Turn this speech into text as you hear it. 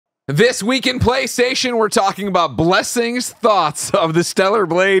This week in PlayStation, we're talking about Blessing's thoughts of the Stellar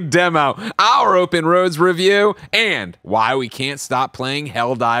Blade demo, our Open Roads review, and why we can't stop playing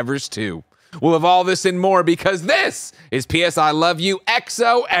Helldivers 2. We'll have all this and more because this is PS I Love You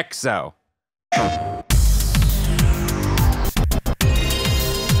XOXO.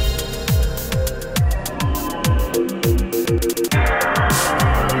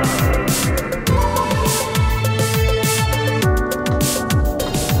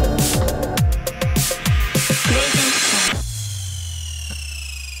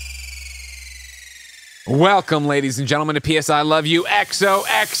 Welcome, ladies and gentlemen, to PS I Love You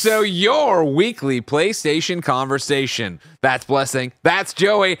XOXO, your weekly PlayStation conversation. That's Blessing. That's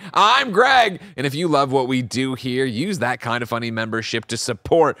Joey. I'm Greg. And if you love what we do here, use that Kind of Funny membership to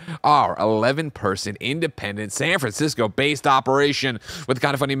support our 11-person independent San Francisco-based operation. With the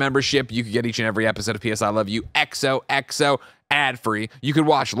Kind of Funny membership, you can get each and every episode of PS I Love You XOXO ad-free. You could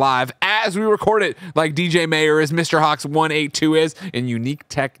watch live as we record it, like DJ Mayer is, Mr. Hawks 182 is, and Unique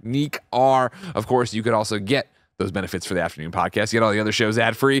Technique are. Of course, you could also get those benefits for the afternoon podcast, get all the other shows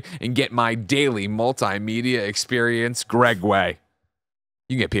ad-free, and get my daily multimedia experience Greg way.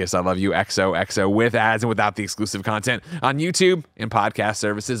 You can get PS I Love You XOXO with ads and without the exclusive content on YouTube and podcast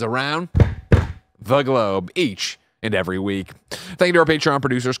services around the globe each and every week. Thank you to our Patreon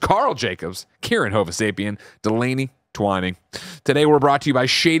producers, Carl Jacobs, Kieran Hovasapian, Delaney Twining. Today we're brought to you by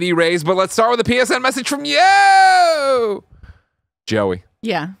Shady Rays, but let's start with a PSN message from you, Joey.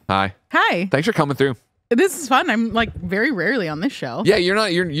 Yeah. Hi. Hi. Thanks for coming through. This is fun. I'm like very rarely on this show. Yeah, you're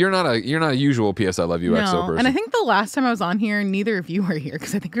not a usual PS I Love You XO person. And I think the last time I was on here, neither of you were here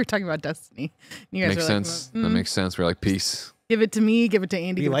because I think we were talking about Destiny. You guys makes were sense. Like, That makes sense. We're like peace. Give it to me. Give it to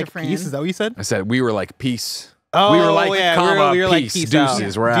Andy. Give it to Fran. Peace? Is that what you said? I said we were like peace. Oh, we were like yeah, comma, we were peace, like peace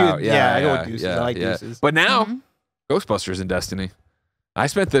deuces. out. We're out. Yeah, I go with deuces. I like deuces. But now, Ghostbusters in Destiny. I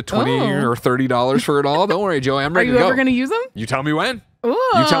spent the $20 or $30 for it all. Don't worry, Joey. I'm ready to go. Are you ever going to use them? You tell me when. Ooh.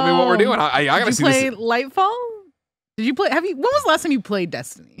 You tell me what we're doing. I gotta see this. Did you play Lightfall? Did you play? When was the last time you played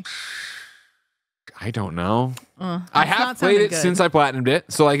Destiny? I don't know. I It's have not played sounding it good. since I platinumed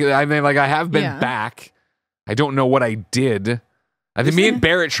it. So I have been Yeah. back. I don't know what I did. I think me and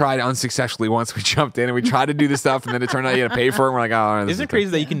Barrett tried unsuccessfully once. We jumped in and we tried to do the stuff, and then it turned out you had to pay for it. And we're like, oh, Isn't it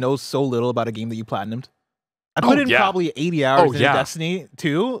crazy that you can know so little about a game that you platinumed? I put in probably 80 hours into Destiny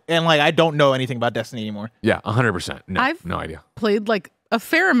 2, and like I don't know anything about Destiny anymore. Yeah, 100%. No idea. Played like a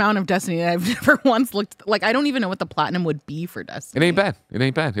fair amount of Destiny. I've never once looked like I don't even know what the platinum would be for Destiny. It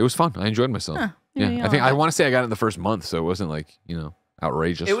ain't bad. It was fun. I enjoyed myself. Huh. Yeah, I want to say I got it in the first month, so it wasn't like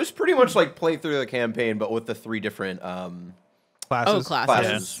outrageous. It was pretty much like play through the campaign, but with the 3 different Classes. Oh,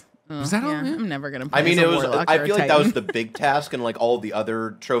 classes. Was that all? Yeah. I'm never gonna play. I mean, as a it was. warlock I or a feel like that was titan. the big task, and like all the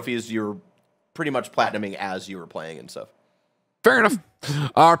other trophies, you were pretty much platinuming as you were playing and stuff. Fair enough.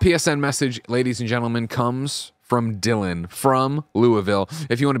 Our PSN message, ladies and gentlemen, comes from Dylan from Louisville.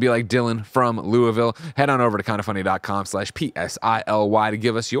 If you want to be like Dylan from Louisville, head on over to kindoffunny.com/PSILY to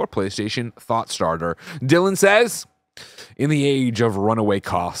give us your PlayStation thought starter. Dylan says, in the age of runaway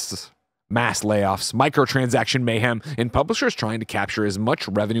costs, mass layoffs, microtransaction mayhem, and publishers trying to capture as much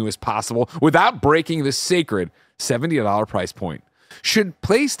revenue as possible without breaking the sacred $70 price point, should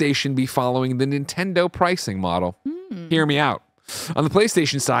PlayStation be following the Nintendo pricing model? Hear me out. On the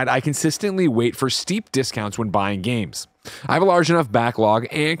PlayStation side, I consistently wait for steep discounts when buying games. I have a large enough backlog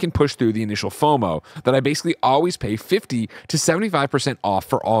and can push through the initial FOMO that I basically always pay 50 to 75% off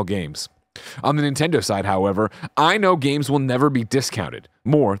for all games. On the Nintendo side, however, I know games will never be discounted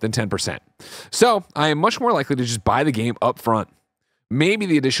more than 10%. So I am much more likely to just buy the game up front. Maybe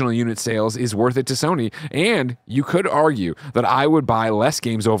the additional unit sales is worth it to Sony, and you could argue that I would buy less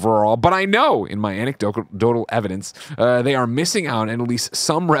games overall, but I know in my anecdotal evidence, they are missing out on at least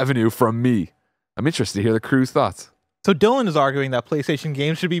some revenue from me. I'm interested to hear the crew's thoughts. So Dylan is arguing that PlayStation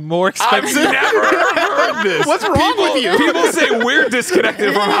games should be more expensive. I've never heard this. What's wrong with you? People say we're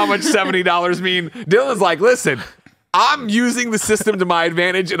disconnected from how much $70 mean. Dylan's like, listen, I'm using the system to my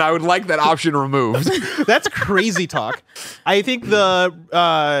advantage, and I would like that option removed. That's crazy talk. I think the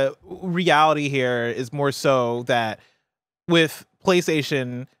reality here is more so that with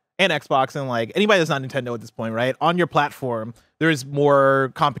PlayStation and Xbox and like anybody that's not Nintendo at this point, right? On your platform, there's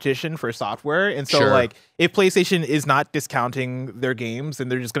more competition for software. And so like if PlayStation is not discounting their games, then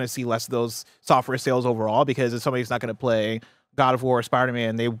they're just going to see less of those software sales overall, because if somebody's not going to play God of War or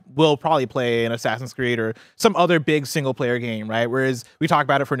Spider-Man, they will probably play an Assassin's Creed or some other big single player game, right? Whereas we talk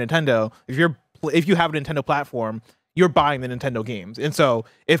about it for Nintendo, if you have a Nintendo platform, you're buying the Nintendo games. And so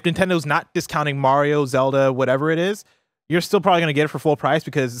if Nintendo's not discounting Mario, Zelda, whatever it is, you're still probably going to get it for full price,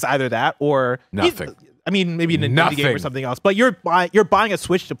 because it's either that or nothing. I mean, maybe an indie game Nothing. or something else, but you're buying a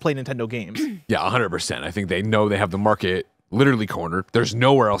Switch to play Nintendo games. Yeah, 100%. I think they know they have the market literally cornered. There's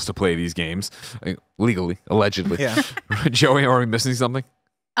nowhere else to play these games legally, allegedly. Yeah. Joey, are we missing something?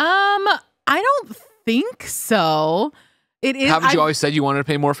 I don't think so. It is. Haven't you always said you wanted to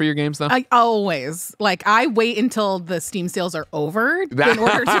pay more for your games, though? I always I wait until the Steam sales are over in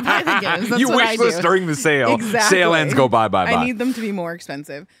order to buy the games. That's you what wish I list do. during the sale. Exactly. Sale ends, go buy. I need them to be more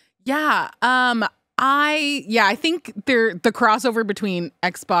expensive. Yeah. I think the crossover between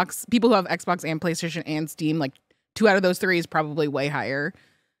Xbox, people who have Xbox and PlayStation and Steam, like 2 out of those 3 is probably way higher.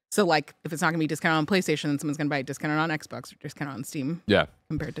 So like if it's not gonna be discounted on PlayStation, then someone's gonna buy it discounted on Xbox or discounted on Steam. Yeah.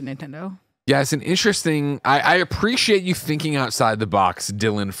 Compared to Nintendo. Yeah, it's an interesting. I appreciate you thinking outside the box,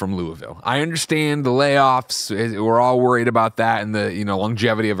 Dylan from Louisville. I understand the layoffs. We're all worried about that and the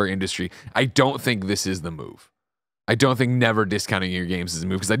longevity of our industry. I don't think this is the move. I don't think never discounting your games is a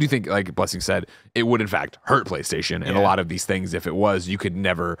move because I do think, like Blessing said, it would in fact hurt PlayStation and a lot of these things. If it was, you could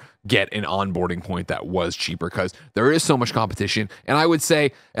never get an onboarding point that was cheaper because there is so much competition. And I would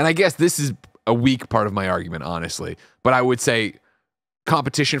say, and I guess this is a weak part of my argument, honestly, but I would say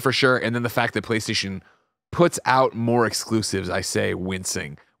competition for sure, and then the fact that PlayStation puts out more exclusives, I say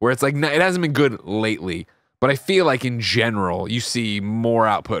wincing, where it's like it hasn't been good lately, but I feel like in general you see more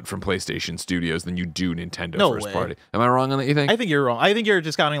output from PlayStation Studios than you do Nintendo first party. Am I wrong on that, you think? I think you're wrong. I think you're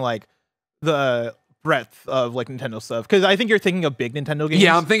discounting like the breadth of like Nintendo stuff because I think you're thinking of big Nintendo games.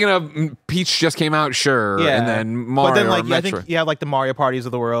 Yeah, I'm thinking of Peach just came out, sure, and then Mario. But then like or I think you have like the Mario parties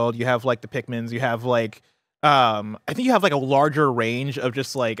of the world. You have like the Pikmins. You have like I think you have like a larger range of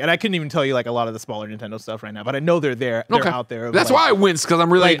just like, and I couldn't even tell you like a lot of the smaller Nintendo stuff right now, but I know they're there. They're out there. That's like, why I wince because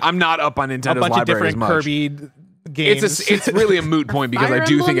I'm not up on Nintendo's a bunch of library as different much. Kirby games. It's really a moot point because Fire I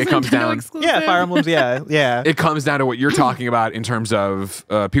do think it Emblem's comes Nintendo down. exclusive. Yeah, Fire Emblems. Yeah. It comes down to what you're talking about in terms of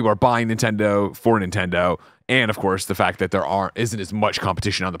people are buying Nintendo for Nintendo, and of course the fact that there isn't as much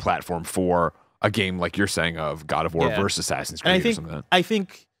competition on the platform for a game like you're saying of God of War versus Assassin's Creed or something like that. I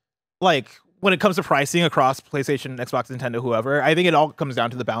think like when it comes to pricing across PlayStation, Xbox, Nintendo, whoever, I think it all comes down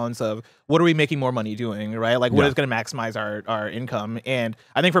to the balance of what are we making more money doing, right? Like what is going to maximize our income? And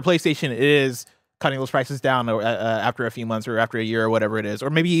I think for PlayStation, it is cutting those prices down after a few months or after a year or whatever it is, or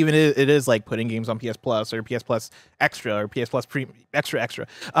maybe even it is like putting games on PS Plus or PS Plus Extra or PS Plus Extra. Extra.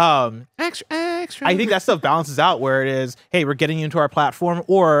 I think that stuff balances out where it is, hey, we're getting you into our platform,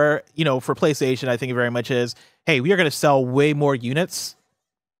 or for PlayStation, I think it very much is, hey, we are going to sell way more units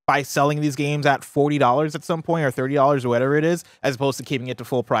by selling these games at $40 at some point or $30 or whatever it is, as opposed to keeping it to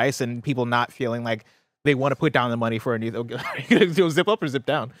full price and people not feeling like they want to put down the money for a new. Zip up or zip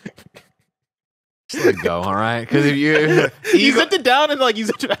down? Just let it go, all right? Because if you zipped it down and like you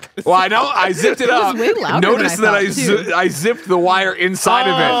zipped it back. Well, I know I zipped it up. way louder Notice than I that thought, too. I zipped the wire inside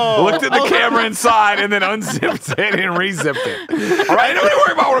of it. Looked at the camera inside and then unzipped it and rezipped it. All right, nobody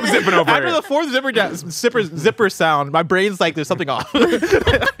worry about what I'm zipping over After here. the fourth zipper sound, my brain's like, there's something off.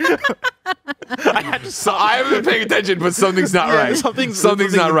 So I haven't been paying attention, but something's not right. Something's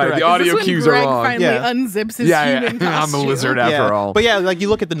not right. incorrect. The audio This is when cues Greg are wrong. finally Yeah. unzips his Yeah, human I'm a costume. lizard after all. But yeah, like you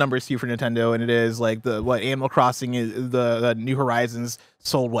look at the numbers too for Nintendo, and it is like Animal Crossing is the New Horizons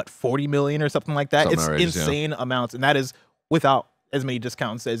sold 40 million or something like that. Something It's outrageous, insane amounts, and that is without as many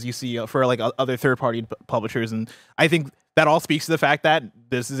discounts as you see for like other third-party publishers. And I think that all speaks to the fact that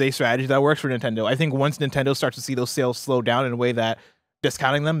this is a strategy that works for Nintendo. I think once Nintendo starts to see those sales slow down in a way that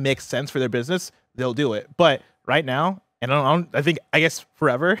discounting them makes sense for their business, they'll do it. But right now, and I guess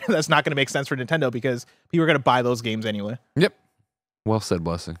forever, that's not going to make sense for Nintendo because people are going to buy those games anyway. Yep. Well said,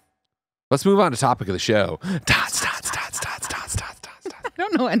 Blessing. Let's move on to topic of the show. I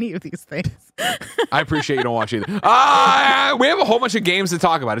don't know any of these things. I appreciate you don't watch either. We have a whole bunch of games to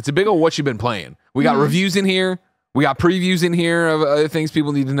talk about. It's a big old what you've been playing. We got reviews in here. We got previews in here of other things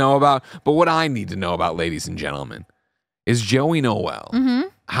people need to know about. But what I need to know about, ladies and gentlemen, is Joey Noel.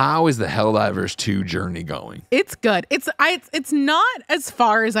 How is the Helldivers 2 journey going? It's good. It's not as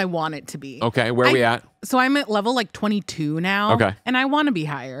far as I want it to be. Okay, where are we at? So I'm at level 22 now. Okay. And I want to be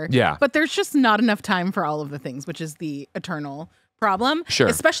higher. Yeah. But there's just not enough time for all of the things, which is the eternal problem. Sure.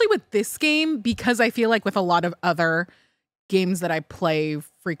 Especially with this game, because I feel like with a lot of other games that I play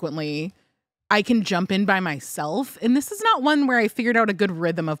frequently, I can jump in by myself. And this is not one where I figured out a good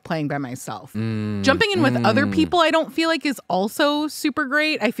rhythm of playing by myself. Jumping in with other people, I don't feel like is also super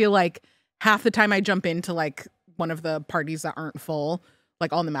great. I feel like half the time I jump into like one of the parties that aren't full,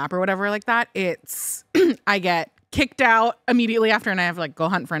 like on the map or whatever like that, it's I get kicked out immediately after and I have to like go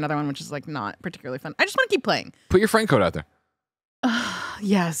hunt for another one, which is like not particularly fun. I just want to keep playing. Put your friend code out there.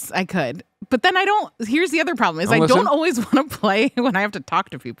 Yes, I could. But then here's the other problem is Don't I listen. don't always want to play when I have to talk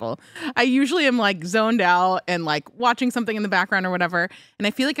to people. I usually am like zoned out and like watching something in the background or whatever. And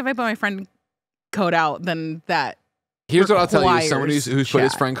I feel like if I put my friend code out, then that Here's what I'll tell you: somebody who's requires put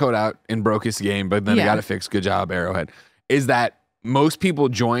his chat. friend code out and broke his game, but then he Yeah. got it fixed. Good job, Arrowhead. Is that most people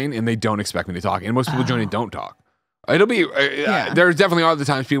join and they don't expect me to talk, and most people join and don't talk. It'll be there's definitely other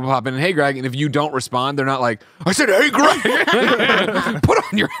times people pop in and hey Greg, and if you don't respond, they're not like I said hey Greg, put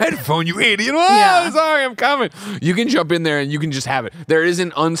on your headphone, you idiot. Oh, Yeah. sorry, I'm coming. You can jump in there and you can just have it. There is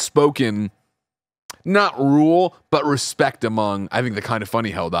an unspoken, not rule, but respect among I think the Kind of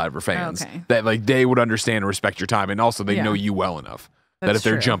Funny Helldiver fans Okay. that like they would understand and respect your time, and also they Yeah. know you well enough that That's if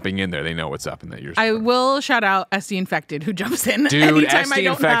they're true. jumping in there, they know what's up and that you're. I will shout out SD Infected who jumps in Dude, anytime I SD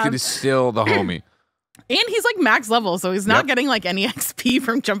don't Infected have. is still the homie. And he's like max level, so he's not Yep. getting like any XP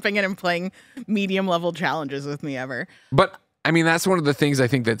from jumping in and playing medium level challenges with me ever. But I mean, that's one of the things I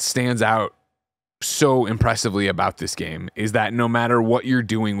think that stands out so impressively about this game is that no matter what you're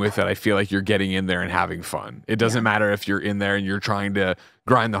doing with it, I feel like you're getting in there and having fun. It doesn't matter if you're in there and you're trying to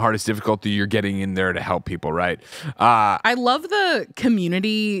grind the hardest difficulty, you're getting in there to help people, right? I love the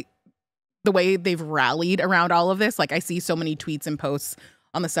community, the way they've rallied around all of this. Like I see so many tweets and posts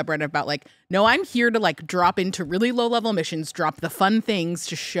on the subreddit about like, no, I'm here to like drop into really low level missions, drop the fun things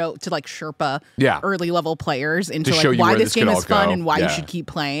to like Sherpa early level players into To show like you why where this this game could is all fun go. and why you Yeah. should keep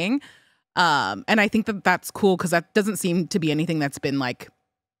playing. And I think that that's cool because that doesn't seem to be anything that's been like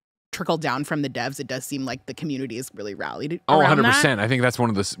trickled down from the devs. It does seem like the community is really rallied around 100%. that. I think that's one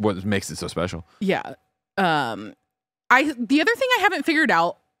of the what makes it so special. Yeah. The other thing I haven't figured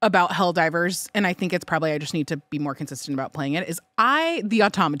out about Helldivers, and I think it's probably I just need to be more consistent about playing it, is the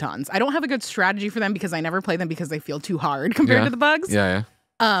automatons. I don't have a good strategy for them because I never play them because they feel too hard compared Yeah. to the bugs. Yeah.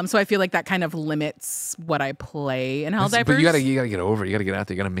 So I feel like that kind of limits what I play in Helldivers. But you gotta get over it. You gotta get out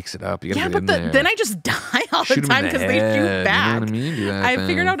there. You gotta mix it up. You gotta yeah, get but in there. then I just die all Shoot the 'em in time the because they head, shoot back. You know what I mean? Do that I thing.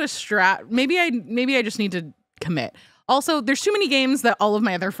 figured out a strat. Maybe I just need to commit. Also, there's too many games that all of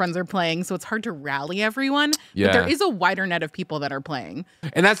my other friends are playing, so it's hard to rally everyone. Yeah. But there is a wider net of people that are playing.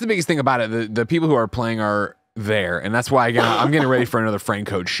 And that's the biggest thing about it. The people who are playing are there, and that's why I'm getting ready for another friend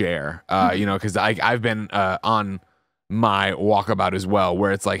code share. You know, because I've been on my walkabout as well,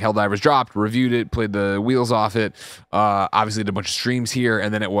 where it's like Helldivers dropped, reviewed it, played the wheels off it. Obviously, did a bunch of streams here,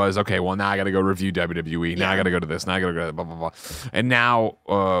 and then it was okay. Well, now I got to go review WWE. Now I got to go to this. Now I got to go to blah blah blah. And now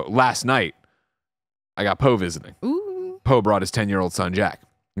last night, I got Poe visiting. Ooh. Poe brought his 10-year-old son, Jack.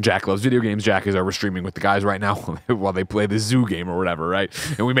 Jack loves video games. Jack is over streaming with the guys right now while they play the zoo game or whatever, right?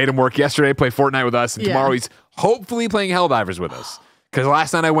 And we made him work yesterday, play Fortnite with us, and tomorrow he's hopefully playing Helldivers with us. Because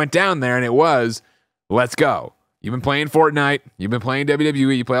last night I went down there and it was, let's go. You've been playing Fortnite. You've been playing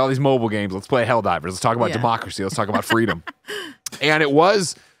WWE. You play all these mobile games. Let's play Helldivers. Let's talk about democracy. Let's talk about freedom. And it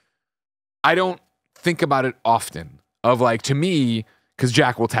was, I don't think about it often of like, to me, because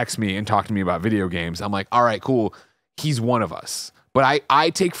Jack will text me and talk to me about video games. I'm like, all right, cool. He's one of us. But I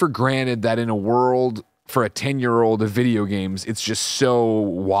take for granted that in a world for a 10-year-old of video games, it's just so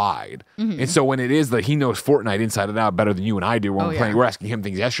wide. And so when it is that he knows Fortnite inside and out better than you and I do when we're playing, we're asking him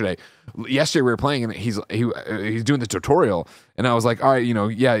things yesterday. Yesterday we were playing and he's doing the tutorial. And I was like, all right, you know,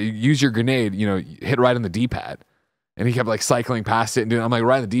 yeah, use your grenade, you know, hit right on the D-pad. And he kept like cycling past it and doing, I'm like,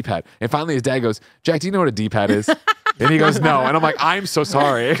 right on the D-pad. And finally his dad goes, Jack, do you know what a D-pad is? And he goes, no. And I'm like, I'm so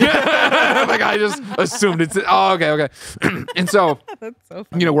sorry. Like I just assumed it's, oh, okay. And so, That's so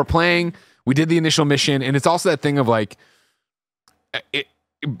funny. you know, we're playing, we did the initial mission, and it's also that thing of like,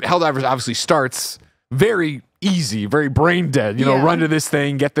 Helldivers obviously starts very easy, very brain dead, you know, run to this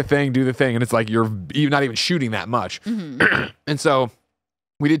thing, get the thing, do the thing. And it's like, you're not even shooting that much. And so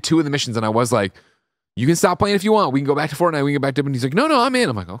we did 2 of the missions and I was like, you can stop playing if you want. We can go back to Fortnite. We can get back to him. And he's like, no, I'm in.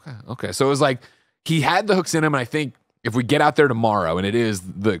 I'm like, okay. So it was like, he had the hooks in him. And I think if we get out there tomorrow and it is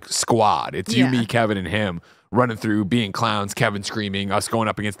the squad, it's you, me, Kevin, and him running through, being clowns, Kevin screaming, us going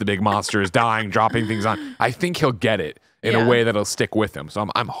up against the big monsters, dying, dropping things on. I think he'll get it in a way that'll stick with him. So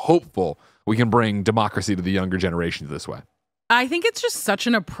I'm hopeful we can bring democracy to the younger generations this way. I think it's just such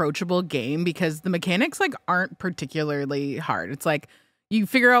an approachable game because the mechanics like aren't particularly hard. It's like you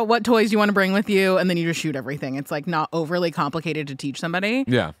figure out what toys you want to bring with you and then you just shoot everything. It's like not overly complicated to teach somebody.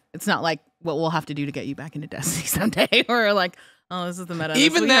 Yeah. It's not like what we'll have to do to get you back into Destiny someday or like, oh, this is the meta.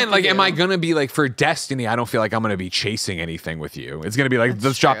 Even then, like, am I going to be like, for Destiny, I don't feel like I'm going to be chasing anything with you. It's going to be like,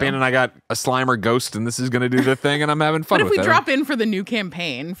 let's drop in and I got a Slimer ghost and this is going to do the thing and I'm having fun But if with we it. drop in for the new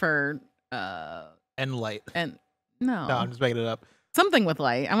campaign for, And light. and No, I'm just making it up. something with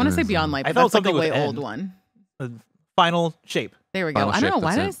light. I want to say Beyond Light, I but thought that's like a something with way old N. one. The final shape. There we go. Final I don't know. shape,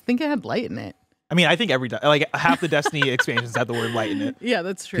 Why that's did I it. think it had light in it? I mean, I think like half the Destiny expansions have the word light in it. Yeah,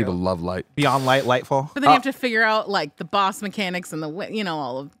 that's true. People love light. Beyond light, lightfall. But then you have to figure out like the boss mechanics and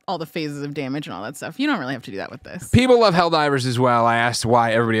all the phases of damage and all that stuff. You don't really have to do that with this. People love Helldivers as well. I asked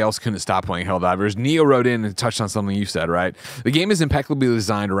why everybody else couldn't stop playing Helldivers. Neo wrote in and touched on something you said, right? The game is impeccably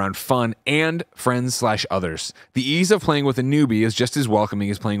designed around fun and friends/others. The ease of playing with a newbie is just as welcoming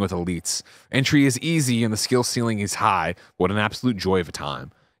as playing with elites. Entry is easy and the skill ceiling is high. What an absolute joy of a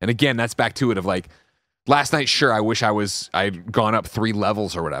time. And again, that's back to it of like, last night, sure, I wish I'd gone up 3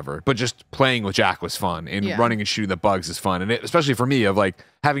 levels or whatever, but just playing with Jack was fun, and running and shooting the bugs is fun, and especially for me, of like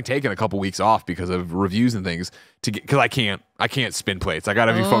having taken a couple weeks off because of reviews and things because I can't spin plates. I got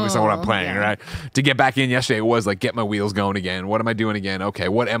to be focused on what I'm playing, right? To get back in yesterday, it was like get my wheels going again. What am I doing again? Okay,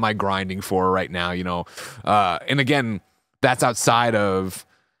 what am I grinding for right now? And again, that's outside of.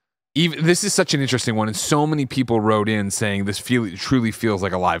 Even this is such an interesting one, and so many people wrote in saying this truly feels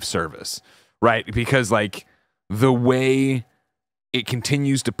like a live service, right? Because like the way it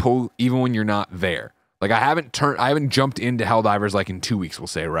continues to pull even when you're not there. Like I haven't jumped into Helldivers like in 2 weeks, we'll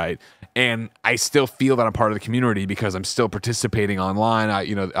say, right? And I still feel that I'm part of the community because I'm still participating online.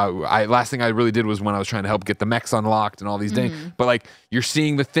 Last thing I really did was when I was trying to help get the mechs unlocked and all these things. But like you're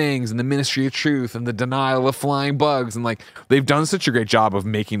seeing the things and the Ministry of Truth and the denial of flying bugs, and like they've done such a great job of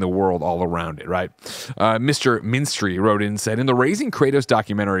making the world all around it, right? Mr. Minstry wrote in and said, in the Raising Kratos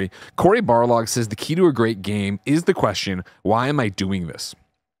documentary, Corey Barlog says the key to a great game is the question, why am I doing this?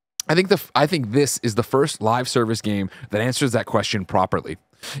 I think this is the first live service game that answers that question properly.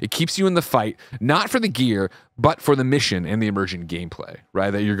 It keeps you in the fight, not for the gear, but for the mission and the immersion gameplay,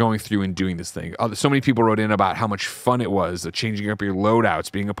 right? That you're going through and doing this thing. So many people wrote in about how much fun it was, changing up your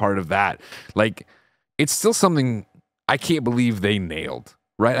loadouts, being a part of that. Like, it's still something I can't believe they nailed,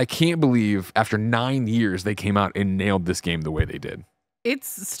 right? I can't believe after 9 years they came out and nailed this game the way they did.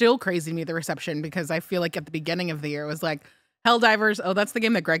 It's still crazy to me, the reception, because I feel like at the beginning of the year it was like, Helldivers, oh, that's the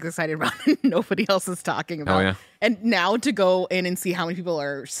game that Greg's excited about and nobody else is talking about. Oh, yeah. And now to go in and see how many people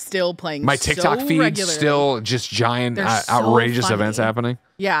are still playing my TikTok so feed regularly. Still just giant, outrageous so events happening.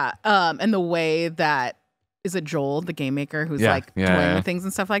 Yeah. And the way that, is it Joel, the game maker, who's toying with things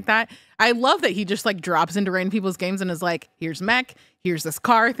and stuff like that? I love that he just like drops into random people's games and is like, here's mech, here's this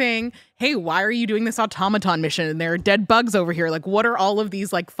car thing. Hey, why are you doing this automaton mission? And there are dead bugs over here. Like, what are all of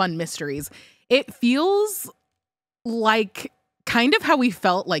these like fun mysteries? It feels like kind of how we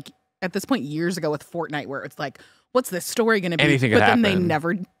felt like at this point years ago with Fortnite, where it's like, what's this story going to be? Anything but then happen. they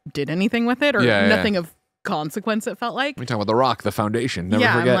never did anything with it, or nothing of consequence, it felt like. We're talking about The Rock, The Foundation. Never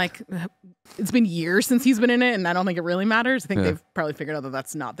forget. I'm like, it's been years since he's been in it, and I don't think it really matters. I think they've probably figured out that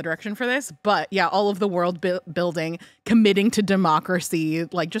that's not the direction for this. But yeah, all of the world building, committing to democracy,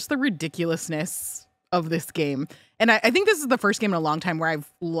 like just the ridiculousness of this game. And I think this is the first game in a long time where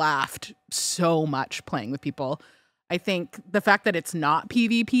I've laughed so much playing with people. I think the fact that it's not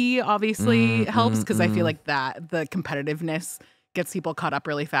PvP obviously helps, because I feel like that the competitiveness gets people caught up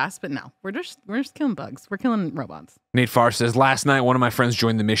really fast. But no, we're just killing bugs. We're killing robots. Nate Farr says, last night one of my friends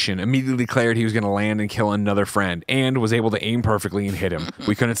joined the mission, immediately declared he was going to land and kill another friend, and was able to aim perfectly and hit him.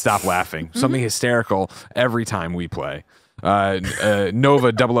 We couldn't stop laughing. Something hysterical every time we play.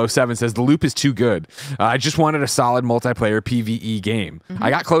 Nova 007 says the loop is too good. I just wanted a solid multiplayer PvE game.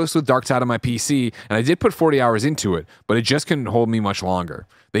 I got close with Dark Side on my PC, and I did put 40 hours into it, but it just couldn't hold me much longer.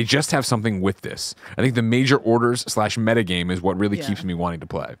 They just have something with this. I think the major orders / metagame is what really keeps me wanting to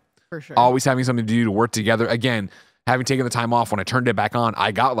play. For sure. Always having something to do to work together. Again, having taken the time off, when I turned it back on,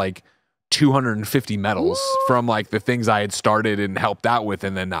 I got like 250 medals from like the things I had started and helped out with,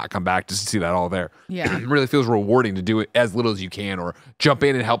 and then not come back just to see that all there. Yeah. It really feels rewarding to do it as little as you can, or jump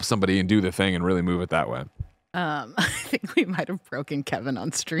in and help somebody and do the thing and really move it that way. I think we might have broken Kevin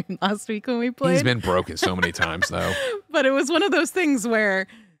on stream last week when we played. He's been broken so many times though. But it was one of those things where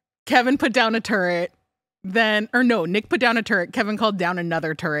Kevin put down a turret, Nick put down a turret, Kevin called down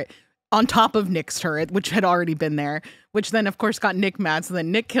another turret on top of Nick's turret, which had already been there, which then of course got Nick mad. So then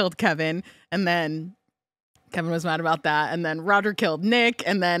Nick killed Kevin, and then Kevin was mad about that, and then Roger killed Nick,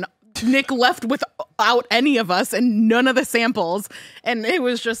 and then Nick left without any of us and none of the samples. And it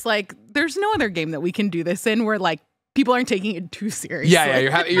was just like, there's no other game that we can do this in where like people aren't taking it too seriously.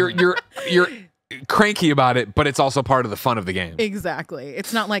 Yeah, you're cranky about it, but it's also part of the fun of the game. Exactly.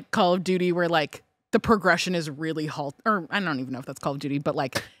 It's not like Call of Duty where like the progression is really or I don't even know if that's Call of Duty, but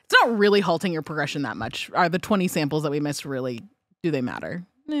like it's not really halting your progression that much. Are the 20 samples that we missed really, do they matter?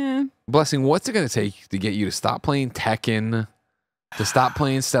 Yeah. Blessing, what's it going to take to get you to stop playing Tekken, to stop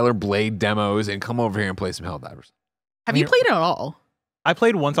playing Stellar Blade demos, and come over here and play some Helldivers? Have you played it at all? I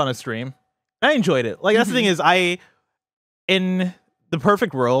played once on a stream. I enjoyed it. Like, that's the thing is, in the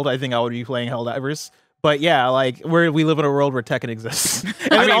perfect world, I think I would be playing Helldivers. But yeah, like we live in a world where Tekken exists, and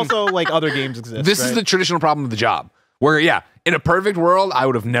then also like other games exist. This right? is the traditional problem of the job. Where in a perfect world, I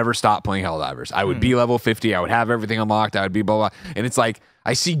would have never stopped playing Helldivers. I would be level 50. I would have everything unlocked. I would be blah blah. And it's like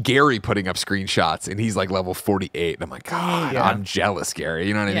I see Gary putting up screenshots, and he's like level 48. And I'm like, God, I'm jealous, Gary.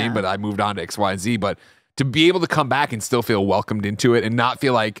 You know what I mean? But I moved on to X, Y, and Z. But to be able to come back and still feel welcomed into it, and not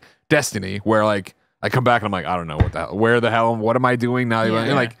feel like Destiny, where like I come back and I'm like, I don't know where the hell, what am I doing now?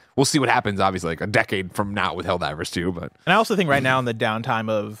 And like, we'll see what happens, obviously, like a decade from now with Helldivers too. But and I also think right now in the downtime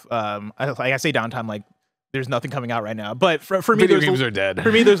of, I say downtime, like there's nothing coming out right now. But for me, video games are dead.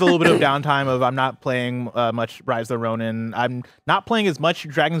 For me, there's a little bit of downtime of I'm not playing much Rise of the Ronin. I'm not playing as much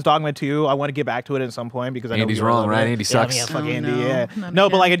Dragon's Dogma 2. I want to get back to it at some point because I know Andy's wrong, right? Andy sucks. Yeah, fuck Andy. No,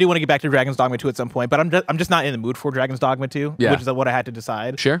 but like I do want to get back to Dragon's Dogma 2 at some point. But I'm just not in the mood for Dragon's Dogma 2, which is what I had to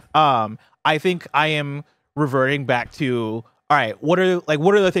decide. Sure. I think I am reverting back to, all right, what are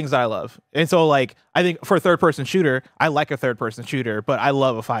the things that I love? And so like I think for a third-person shooter, I like a third-person shooter, but I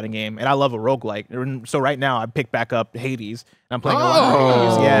love a fighting game and I love a roguelike. And so right now I picked back up Hades and I'm playing a lot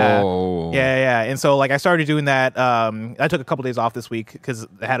of Hades. Yeah. And so like I started doing that. I took a couple days off this week because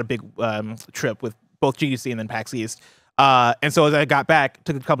I had a big trip with both GDC and then PAX East. And so as I got back,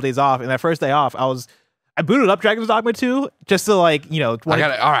 took a couple days off, and that first day off, I booted up Dragon's Dogma 2 just to like, all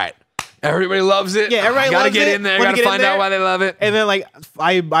right. Everybody loves it. Yeah, everybody gotta loves get it. in there. Gotta find out why they love it. And then like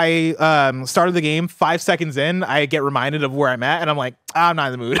I started the game 5 seconds in, I get reminded of where I'm at, and I'm like, I'm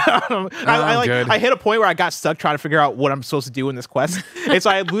not in the mood. I hit a point where I got stuck trying to figure out what I'm supposed to do in this quest. And so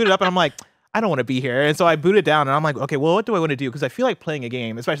I booted up and I'm like, I don't want to be here. And so I booted down and I'm like, okay, well, what do I want to do? Because I feel like playing a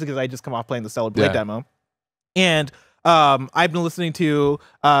game, especially because I just come off playing the Stellar Blade demo. And I've been listening to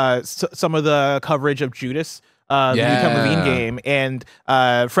some of the coverage of Judas, the new Ken Levine game, and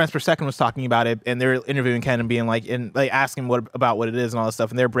Friends Per Second was talking about it, and they're interviewing Ken and being like, asking about what it is and all this stuff,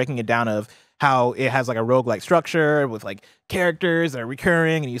 and they're breaking it down of how it has like a roguelike structure with like characters that are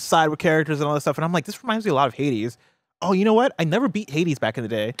recurring, and you side with characters and all this stuff, and I'm like, this reminds me a lot of Hades. Oh, you know what? I never beat Hades back in the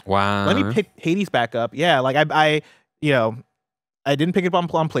day. Wow. Let me pick Hades back up. Yeah, like I didn't pick it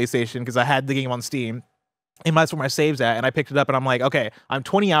up on PlayStation because I had the game on Steam. And that's where my save's at, and I picked it up, and I'm like, okay, I'm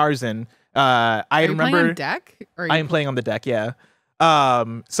 20 hours in. I remember playing on deck. I am playing on the deck, yeah.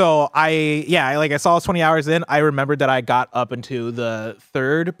 So I saw 20 hours in. I remembered that I got up into the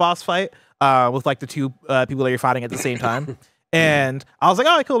third boss fight with like the two people that you're fighting at the same time. And I was like,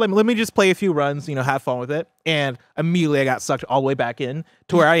 all right, cool. Let me just play a few runs, have fun with it. And immediately I got sucked all the way back in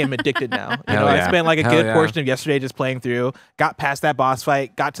to where I am addicted now. I spent like a good portion of yesterday just playing through, got past that boss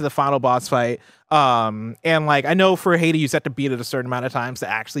fight, got to the final boss fight. And like, I know for Hades, you have to beat it a certain amount of times to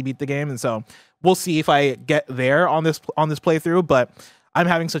actually beat the game. And so we'll see if I get there on this playthrough, but I'm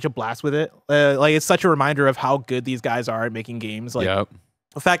having such a blast with it. Like, it's such a reminder of how good these guys are at making games. Like,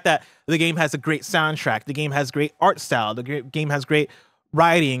 the fact that the game has a great soundtrack, the game has great art style, the game has great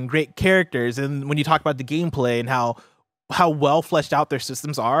writing, great characters, and when you talk about the gameplay and how well fleshed out their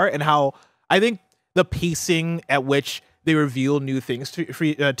systems are, and how I think the pacing at which they reveal new things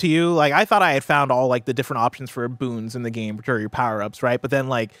to you, like I thought I had found all like the different options for boons in the game, which are your power ups, right? But then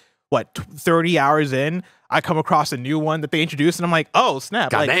like 30 hours in, I come across a new one that they introduced, and I'm like, oh snap!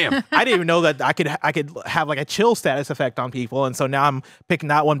 Goddamn. Like, I didn't even know that I could have like a chill status effect on people, and so now I'm picking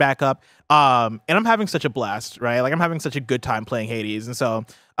that one back up. And I'm having such a blast, right? Like I'm having such a good time playing Hades, and so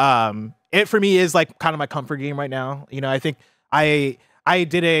it for me is like kind of my comfort game right now. I think I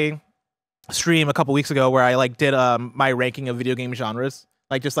did a stream a couple weeks ago where I like did my ranking of video game genres.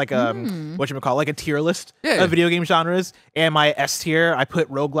 Like just like whatchamacallit, like a tier list of video game genres. And my S tier, I put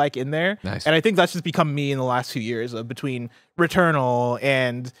roguelike in there. Nice. And I think that's just become me in the last few years between Returnal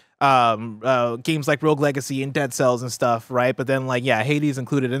and games like Rogue Legacy and Dead Cells and stuff, right? But then like, Hades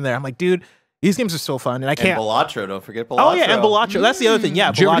included in there. I'm like, dude, these games are so fun. And I can't. And Balatro, don't forget Balatro. Oh yeah, and Balatro. That's the other thing.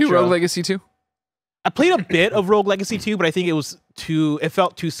 Yeah, Did you ever do Balatro. Rogue Legacy 2? I played a bit of Rogue Legacy 2, but I think it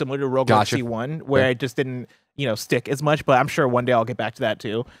felt too similar to Rogue Legacy 1, where it just didn't, stick as much, but I'm sure one day I'll get back to that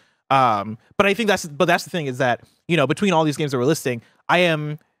too. But I think that's the thing is that, between all these games that we're listing, I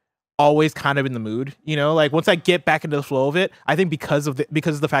am always kind of in the mood, like once I get back into the flow of it, I think because of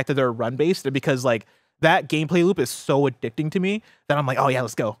the fact that they're run based, and because like that gameplay loop is so addicting to me that I'm like, oh yeah,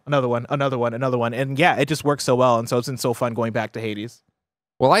 let's go. Another one. And yeah, it just works so well. And so it's been so fun going back to Hades.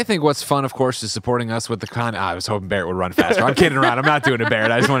 Well, I think what's fun, of course, is supporting us with the I was hoping Barrett would run faster. I'm kidding around. I'm not doing it, Barrett.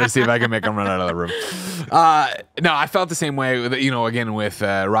 I just wanted to see if I can make him run out of the room. No, I felt the same way, again, with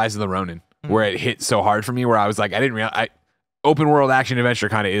Rise of the Ronin, where it hit so hard for me, where I was like, I didn't realize... open world action adventure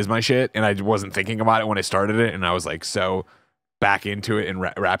kind of is my shit, and I wasn't thinking about it when I started it, and I was like so back into it and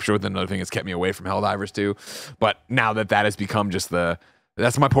rapture with another thing that's kept me away from Helldivers 2. But now that has become just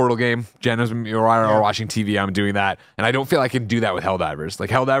that's my Portal game. Jen is watching TV. I'm doing that, and I don't feel I can do that with Helldivers. Like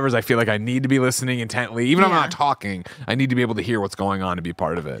Helldivers, I feel like I need to be listening intently, even if I'm not talking. I need to be able to hear what's going on to be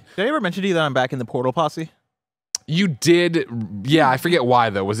part of it. Did I ever mention to you that I'm back in the Portal posse? You did, yeah. I forget why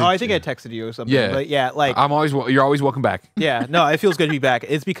though. Was it? Oh, I think I texted you or something. Yeah, but yeah. Like you're always welcome back. Yeah, no, it feels good to be back.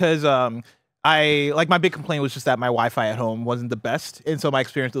 It's because my big complaint was just that my Wi-Fi at home wasn't the best, and so my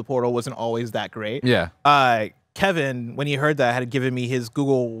experience with the Portal wasn't always that great. Yeah. Kevin, when he heard that, had given me his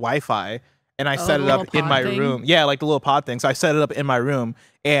Google Wi-Fi, and I set it little up in pod my thing? room. Yeah, like the little pod thing. So I set it up in my room,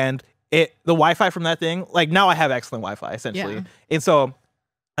 and the Wi-Fi from that thing, like now I have excellent Wi-Fi essentially. Yeah. And so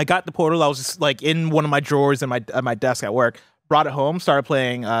I got the Portal. I was just like in one of my drawers in my desk at work. Brought it home, started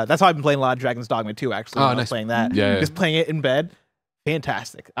playing. That's how I've been playing a lot of Dragon's Dogma 2, actually. Oh, when I was nice. playing that. Yeah, Just playing it in bed.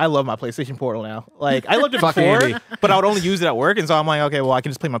 Fantastic. I love my PlayStation Portal now. Like I loved it Fuck before, Andy. but I would only use it at work, and so I'm like, okay, well, I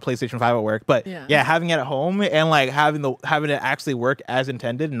can just play my PlayStation 5 at work. But Yeah. having it at home and like having it actually work as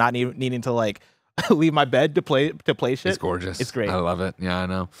intended, and not needing to like leave my bed to play shit. It's gorgeous. It's great. I love it. Yeah, I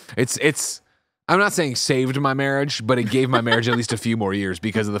know. It's. I'm not saying saved my marriage, but it gave my marriage at least a few more years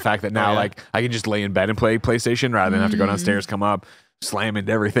because of the fact that now, like, I can just lay in bed and play PlayStation rather than have to go downstairs, come up, slam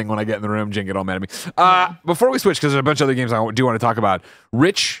into everything when I get in the room. Jen get all mad at me. Before we switch, because there's a bunch of other games I do want to talk about.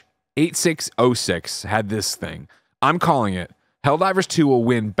 Rich8606 had this thing. I'm calling it. Helldivers 2 will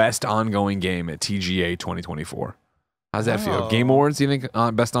win Best Ongoing Game at TGA 2024. How's that feel? Game Awards, you think,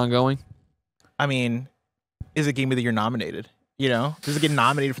 Best Ongoing? I mean, is it Game of the Year nominated? You know, does it get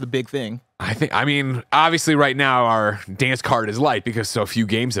nominated for the big thing? I mean, obviously right now our dance card is light because so few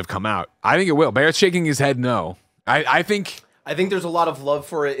games have come out. I think it will. Barrett's shaking his head no. I think there's a lot of love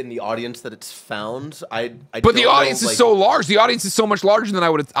for it in the audience that it's found. But the audience is so large. The audience is so much larger than I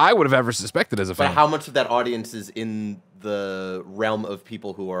would have ever suspected as a fan. But how much of that audience is in the realm of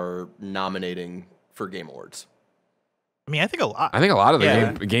people who are nominating for Game Awards? I mean, I think a lot. I think a lot of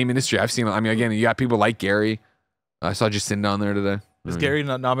the game industry I've seen. I mean, again, you got people like Gary. I saw Jacinda on there today. Is Gary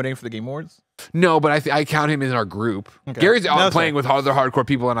not nominating for the Game Awards? No, but I count him in our group. Okay. Gary's out That's playing fair. with other hardcore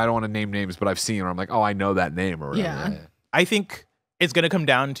people, and I don't want to name names, but I've seen him. I'm like, oh, I know that name or whatever. Yeah. I think it's going to come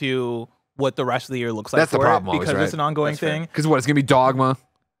down to what the rest of the year looks like. That's the for problem it, always, because right? it's an ongoing That's fair. thing. Because what? It's gonna be Dogma,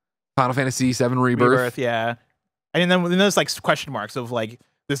 Final Fantasy VII Rebirth. Yeah, and then there's like question marks of like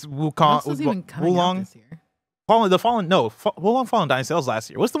this What Wukong, else is even coming out this year? Wulong Fallen Dynasty sales last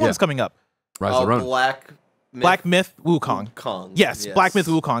year. What's the one Yeah. that's coming up? Rise of the Ronin. Black Myth Wukong. Kong. Yes, Black Myth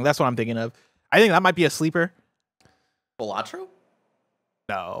Wukong. That's what I'm thinking of. I think that might be a sleeper. Balatro?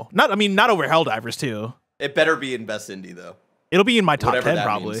 No, not over Helldivers 2. It better be in Best Indie though. It'll be in my top Whatever 10 that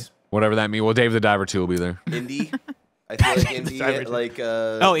probably. means. Whatever that means. Well, Dave the Diver 2 will be there. Indie. I feel like Diver Indie, too.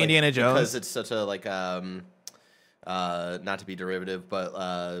 like Indiana Jones. because it's such a like not to be derivative, but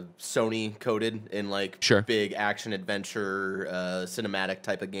Sony coded in like Sure. big action adventure cinematic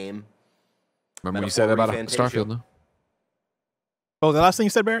type of game. Remember when you said that about Metaphor Starfield, though? Oh, the last thing you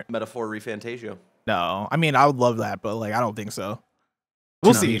said, Barrett? Metaphor Refantasio. No, I mean I would love that, but like I don't think so.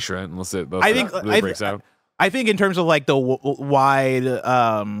 We'll see. Niche, right? Unless it I think- really breaks out. I think in terms of like the wide,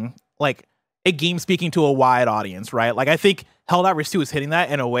 like a game speaking to a wide audience, right? Like I think Helldivers 2 is hitting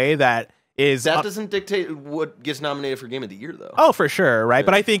that in a way that is That doesn't dictate what gets nominated for Game of the Year, though. oh, for sure, right?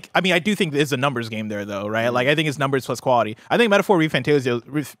 Yeah. But I do think there's a numbers game there, though, right? Like I think it's numbers plus quality. I think Metaphor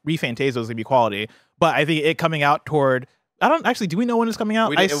Refantasio is gonna be quality, but I think it coming out toward. I don't actually. Do we know when it's coming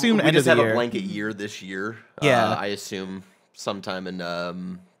out? I assume we end just of the have year. a blanket year this year. Yeah. I assume sometime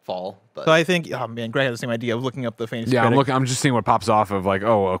in fall. But So I think. Oh man, Greg has the same idea of looking up the fantasy. Yeah, I'm critic. looking. I'm just seeing what pops off of like,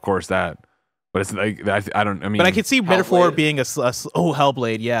 oh, of course that. But it's like I don't. I mean, But I could see Metaphor Hellblade. being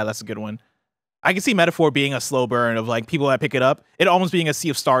Hellblade. Yeah, that's a good one. I can see Metaphor being a slow burn of like people that pick it up. It almost being a Sea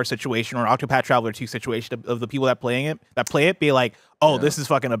of Stars situation or Octopath Traveler 2 situation of the people that play it be like, oh, this is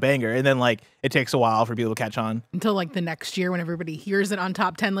fucking a banger, and then like it takes a while for people to catch on. Until like the next year when everybody hears it on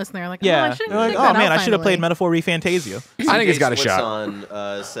top 10 list and they're like, Yeah, oh, I shouldn't they're like, check oh that man, out I should have played finally." Metaphor Refantasio. I think it's got a Swiss shot.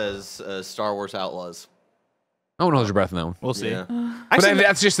 on says Star Wars Outlaws. I won't hold your breath on that one. We'll see. Yeah. But Actually,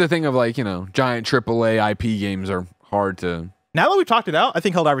 that's just the thing of like, giant AAA IP games are hard to. now that we've talked it out, I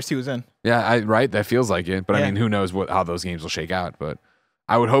think Helldivers 2 is in. Yeah, right. That feels like it. But I Yeah. mean, who knows how those games will shake out? But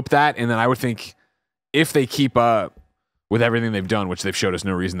I would hope that, and then I would think if they keep up with everything they've done, which they've showed us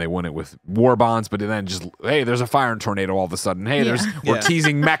no reason they wouldn't with war bonds, but then just hey, there's a fire and tornado all of a sudden. Hey, we're Yeah.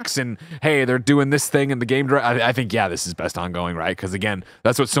 teasing mechs, and hey, they're doing this thing in the game. I think this is best ongoing, right? Because again,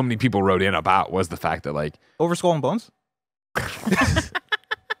 that's what so many people wrote in about was the fact that like Over Skull and Bones?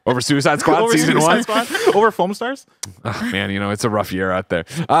 over Suicide Squad Over season Suicide 1. Squad? Over Foam Stars? Oh, man, it's a rough year out there.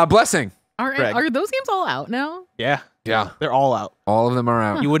 Blessing. Are Greg. those games all out now? Yeah. Yeah. They're all out. All of them are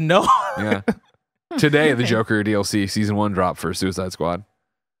out. You wouldn't know. Yeah. Today, the Joker DLC Season 1 dropped for Suicide Squad.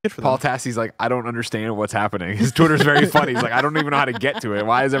 Good for Paul them. Tassie's like, I don't understand what's happening. His Twitter's very funny. He's like, I don't even know how to get to it.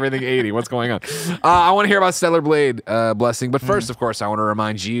 Why is everything 80? What's going on? I want to hear about Stellar Blade Blessing. But first, of course, I want to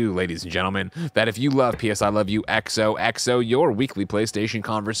remind you, ladies and gentlemen, that if you love PS I Love You XOXO, your weekly PlayStation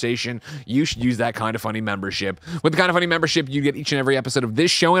conversation, you should use that Kind of Funny membership. With the Kind of Funny membership, you get each and every episode of this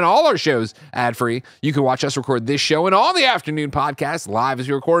show and all our shows ad-free. You can watch us record this show and all the afternoon podcasts live as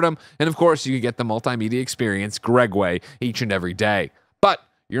we record them. And, of course, you can get the multimedia experience Greg way each and every day. But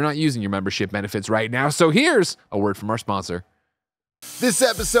you're not using your membership benefits right now, so here's a word from our sponsor. This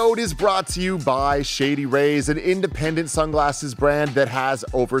episode is brought to you by Shady Rays, an independent sunglasses brand that has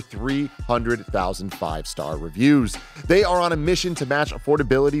over 300,000 five-star reviews. They are on a mission to match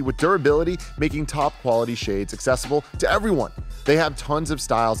affordability with durability, making top-quality shades accessible to everyone. They have tons of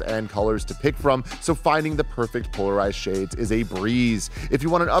styles and colors to pick from, so finding the perfect polarized shades is a breeze. If you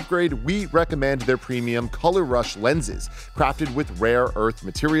want an upgrade, we recommend their premium Color Rush lenses. Crafted with rare earth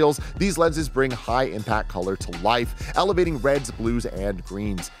materials, these lenses bring high-impact color to life, elevating reds, blues, and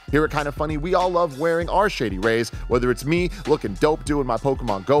greens. Here at Kind of Funny, we all love wearing our Shady Rays, whether it's me looking dope doing my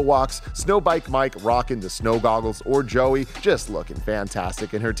Pokemon Go walks, Snowbike Mike rocking the snow goggles, or Joey just looking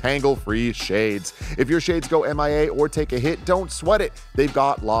fantastic in her tangle-free shades. If your shades go MIA or take a hit, don't sweat it. They've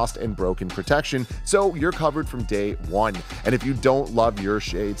got lost and broken protection, so you're covered from day one. And if you don't love your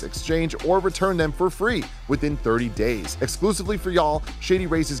shades, exchange or return them for free within 30 days. Exclusively for y'all, Shady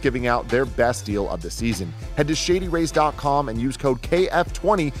Rays is giving out their best deal of the season. Head to shadyrays.com and use code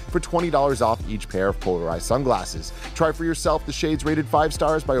KF20 for $20 off each pair of polarized sunglasses. Try for yourself the shades rated 5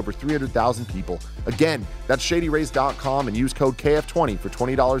 stars by over 300,000 people. Again, that's shadyrays.com and use code KF20 for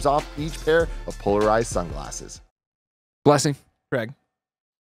 $20 off each pair of polarized sunglasses. Blessing. Greg.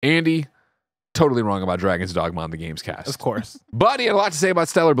 Andy, totally wrong about Dragon's Dogma on the Games Cast. Of course. But he had a lot to say about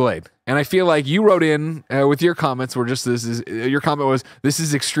Stellar Blade. And I feel like you wrote in with your comments were just your comment was, this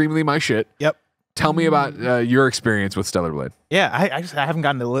is extremely my shit. Yep. Tell me about your experience with Stellar Blade. Yeah, I haven't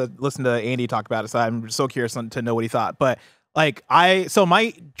gotten to listen to Andy talk about it, so I'm so curious to know what he thought. But like so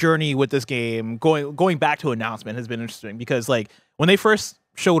my journey with this game, going back to announcement, has been interesting because like when they first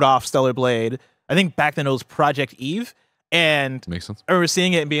showed off Stellar Blade, I think back then it was Project Eve, and Makes sense. I remember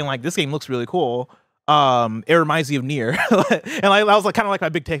seeing it and being like, this game looks really cool. It reminds me of Nier. And that was like kind of like my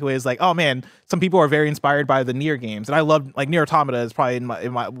big takeaway is like, oh man, some people are very inspired by the Nier games. And I love like Nier Automata is probably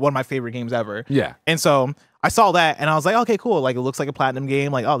one of my favorite games ever. Yeah. And so I saw that and I was like, okay, cool. Like it looks like a platinum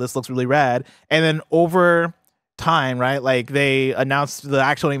game. Like, oh, this looks really rad. And then over time, right? Like they announced the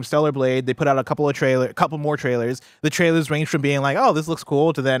actual name Stellar Blade. They put out a couple more trailers. The trailers range from being like, oh, this looks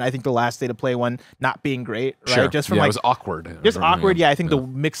cool, to then I think the last State of Play one not being great, right? Sure. Just from it like was awkward. just awkward. Yeah, I think the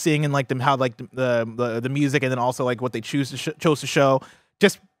mixing and like how like the music and then also like what they chose to show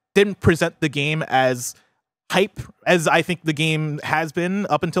just didn't present the game as hype as I think the game has been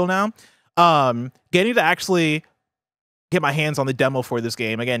up until now. Getting to actually get my hands on the demo for this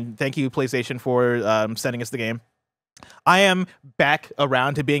game again. Thank you, PlayStation, for sending us the game. I am back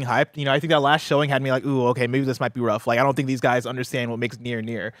around to being hyped. You know, I think that last showing had me like, ooh, okay, maybe this might be rough. Like, I don't think these guys understand what makes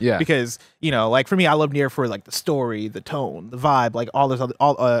Nier. Yeah. Because, you know, like for me, I love Nier for like the story, the tone, the vibe, like all this other,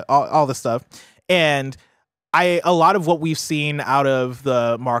 all this stuff. And a lot of what we've seen out of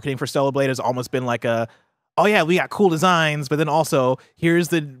the marketing for Stellar Blade has almost been like oh yeah, we got cool designs, but then also here's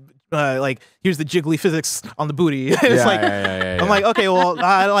the jiggly physics on the booty. It's I'm like, okay, well,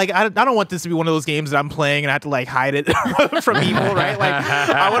 I don't want this to be one of those games that I'm playing and I have to like hide it from people, right? Like,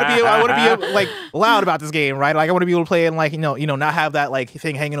 I want to be like loud about this game, right? Like, I want to be able to play it and like, you know, not have that like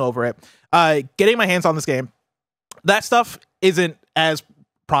thing hanging over it. Getting my hands on this game, that stuff isn't as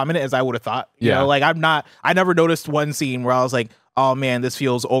prominent as I would have thought. You know, like I never noticed one scene where I was like, oh man, this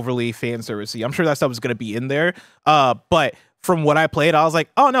feels overly fan servicey. I'm sure that stuff is going to be in there, but from what I played, I was like,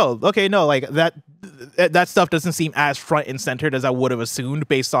 oh no, okay, no, like that stuff doesn't seem as front and centered as I would have assumed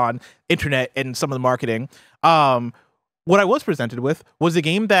based on internet and some of the marketing. What I was presented with was a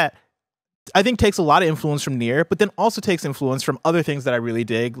game that I think takes a lot of influence from Nier, but then also takes influence from other things that I really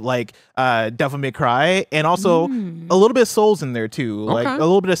dig, like Devil May Cry, and also a little bit of Souls in there too, like a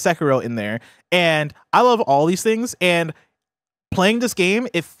little bit of Sekiro in there. And I love all these things, and playing this game,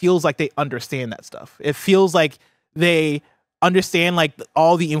 it feels like they understand that stuff. It feels like they understand like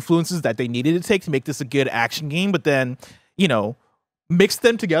all the influences that they needed to take to make this a good action game, but then, you know, mix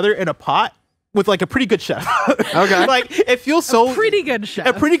them together in a pot with like a pretty good chef. Okay. Like it feels so Pretty good chef.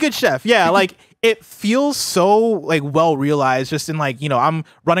 a pretty good chef. Yeah, like it feels so like well realized just in like, I'm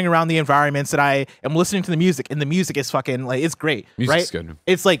running around the environments and I am listening to the music, and the music is fucking like it's great. Music's right? good.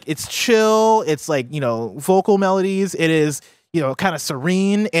 It's like it's chill, it's like, vocal melodies, it is, kind of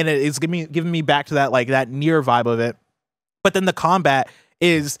serene, and it is giving me back to that like that near vibe of it. But then the combat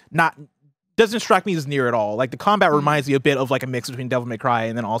is doesn't strike me as near at all. Like the combat reminds me a bit of like a mix between Devil May Cry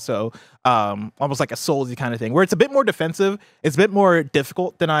and then also almost like a Soulsy kind of thing, where it's a bit more defensive. It's a bit more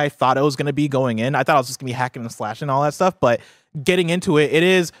difficult than I thought it was going to be going in. I thought I was just going to be hacking and slashing and all that stuff, but getting into it, it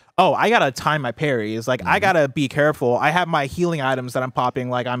is, I got to time my parries. Like I got to be careful. I have my healing items that I'm popping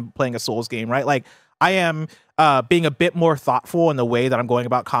like I'm playing a Souls game, right? Like I am being a bit more thoughtful in the way that I'm going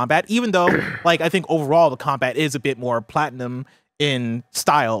about combat, even though like I think overall the combat is a bit more Platinum in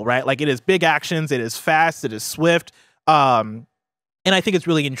style, right? Like it is big actions, it is fast, it is swift, and I think it's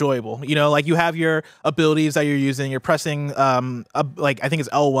really enjoyable. Like you have your abilities that you're using, you're pressing like I think it's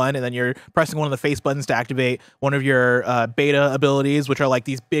L1, and then you're pressing one of the face buttons to activate one of your beta abilities, which are like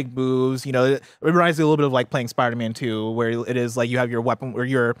these big moves. It reminds me a little bit of like playing Spider-Man 2, where it is like you have your weapon or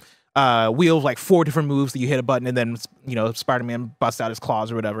your wheel of like 4 different moves that you hit a button, and then Spider-Man busts out his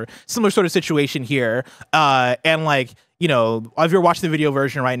claws or whatever. Similar sort of situation here, and like if you're watching the video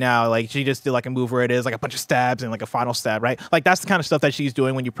version right now, like she just did like a move where it is like a bunch of stabs and like a final stab, right? Like that's the kind of stuff that she's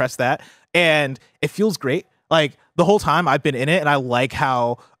doing when you press that, and it feels great. Like the whole time I've been in it, and I like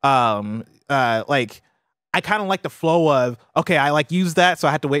how like I kind of like the flow of, okay, I like use that, so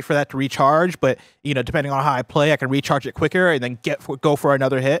I have to wait for that to recharge, but depending on how I play, I can recharge it quicker and then go for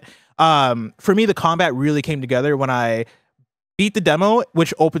another hit. For me, the combat really came together when I beat the demo,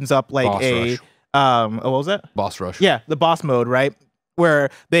 which opens up like Boss rush. What was that? Boss rush. Yeah, the boss mode, right? Where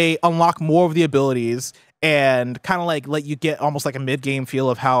they unlock more of the abilities and kind of like let you get almost like a mid-game feel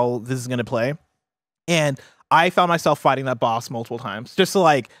of how this is going to play. And I found myself fighting that boss multiple times just to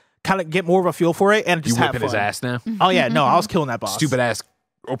like kind of get more of a feel for it and just You have whipping fun. his ass now? Oh yeah, no, I was killing that boss. Stupid ass.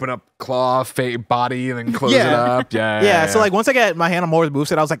 Open up claw, body, and then close it up. Yeah. So like once I get my hand on more of the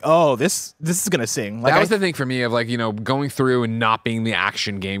moveset, I was like, oh, this is gonna sing. Like that was the thing for me of like, going through and not being the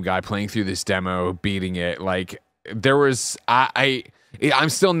action game guy, playing through this demo, beating it. Like there was, I'm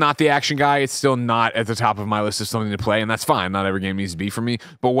still not the action guy. It's still not at the top of my list of something to play, and that's fine. Not every game needs to be for me.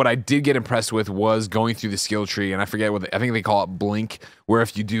 But what I did get impressed with was going through the skill tree, and I forget I think they call it Blink, where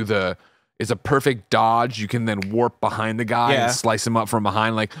if you do it's a perfect dodge, you can then warp behind the guy and slice him up from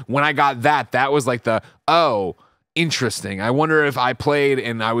behind. Like when I got that was like interesting. I wonder if I played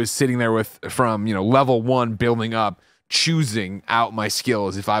and I was sitting there from level 1 building up, choosing out my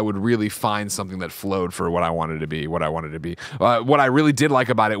skills, if I would really find something that flowed for what I wanted to be. What I really did like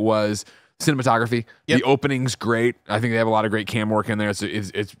about it was cinematography. The opening's great. I think they have a lot of great cam work in there. It's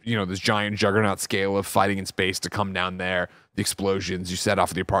this giant juggernaut scale of fighting in space to come down there. The explosions, you set off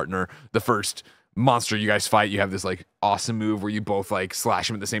with your partner. The first monster you guys fight, you have this like awesome move where you both like slash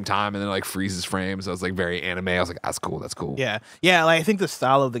him at the same time and then like freezes frames. I was like very anime. I was like, that's cool. Yeah. Like I think the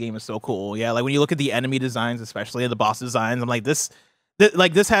style of the game is so cool. Yeah. Like when you look at the enemy designs, especially the boss designs, I'm like this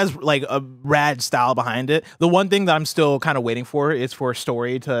has like a rad style behind it. The one thing that I'm still kind of waiting for is for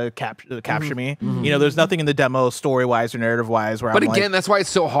story to capture me. There's nothing in the demo story wise or narrative wise where that's why it's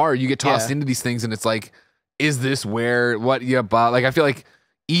so hard. You get tossed into these things and it's like, is this where what you about? Like I feel like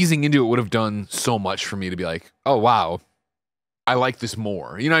easing into it would have done so much for me to be like, oh wow, I like this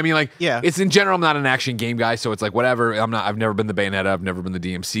more. You know what I mean? Like it's in general, I'm not an action game guy, so it's like whatever. I've never been the Bayonetta, I've never been the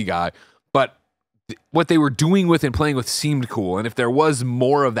DMC guy, but what they were doing with and playing with seemed cool. And if there was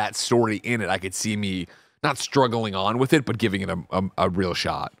more of that story in it, I could see me not struggling on with it, but giving it a real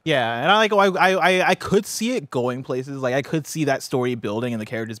shot. Yeah, and I could see it going places. Like I could see that story building and the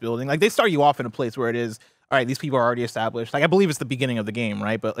characters building. Like they start you off in a place where it is, all right, these people are already established. Like I believe it's the beginning of the game,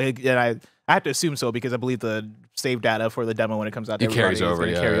 right? But and I have to assume so because I believe the save data for the demo when it comes out to everybody is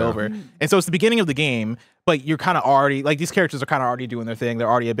going to carry over. And so it's the beginning of the game, but you're kind of already like these characters are kind of already doing their thing. They're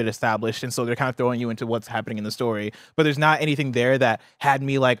already a bit established, and so they're kind of throwing you into what's happening in the story. But there's not anything there that had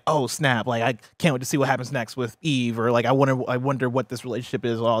me like, oh snap! Like I can't wait to see what happens next with Eve, or like I wonder what this relationship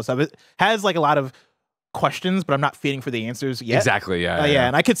is. All that stuff. It has like a lot of questions, but I'm not feeding for the answers yet. Exactly. Yeah.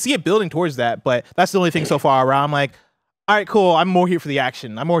 And I could see it building towards that, but that's the only thing so far where I'm like, all right, cool. I'm more here for the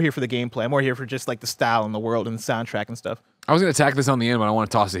action. I'm more here for the gameplay. I'm more here for just like the style and the world and the soundtrack and stuff. I was going to tack this on the end, but I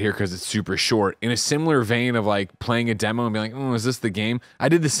want to toss it here because it's super short. In a similar vein of like playing a demo and being like, oh, is this the game? I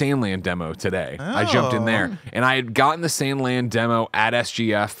did the Sandland demo today. I jumped in there and I had gotten the Sandland demo at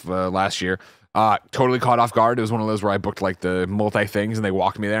SGF last year. Totally caught off guard. It was one of those where I booked like the multi things and they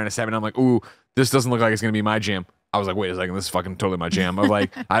walked me there and I sat and I'm like, ooh, this doesn't look like it's going to be my jam. I was like, wait a second, this is fucking totally my jam. Of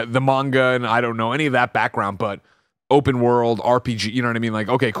like the manga, and I don't know any of that background, but open world RPG, you know what I mean? Like,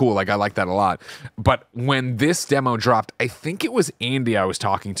 okay, cool. Like, I like that a lot. But when this demo dropped, I think it was Andy I was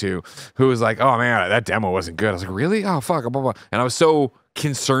talking to who was like, oh man, that demo wasn't good. I was like, really? Oh, fuck. Blah, blah. And I was so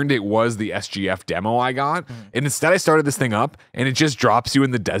concerned it was the SGF demo I got. And instead I started this thing up and it just drops you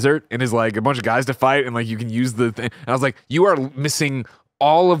in the desert and is like a bunch of guys to fight and like you can use the thing. And I was like, you are missing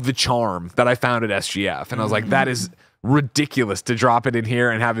all of the charm that I found at SGF. And I was like, that is ridiculous to drop it in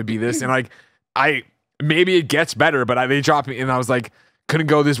here and have it be this. And like, maybe it gets better, but they dropped me, and I was like, couldn't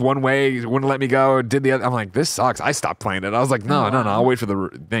go this one way, wouldn't let me go, did the other. I'm like, this sucks. I stopped playing it. I was like, no, I'll wait for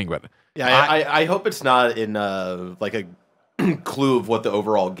the thing. But yeah, I hope it's not in like a clue of what the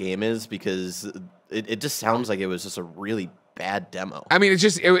overall game is, because it just sounds like it was just a really bad demo. I mean,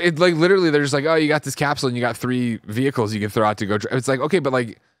 it like literally they're just like, oh, you got this capsule and you got 3 vehicles you can throw out to go. It's like, okay, but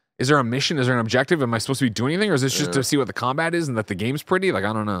like, is there a mission? Is there an objective? Am I supposed to be doing anything, or is this just to see what the combat is and that the game's pretty? Like,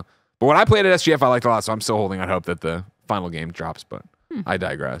 I don't know. But when I played at SGF, I liked it a lot, so I'm still holding out hope that the final game drops, but I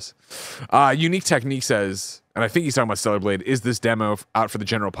digress. Unique Technique says, and I think he's talking about Stellar Blade, is this demo out for the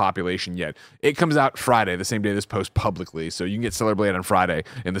general population yet? It comes out Friday, the same day this posts publicly, so you can get Stellar Blade on Friday,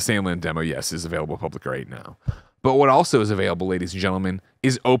 and the Sandland demo, yes, is available public right now. But what also is available, ladies and gentlemen,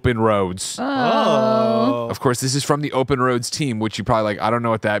 is Open Roads. Oh. Of course, this is from the Open Roads team, which you probably like, I don't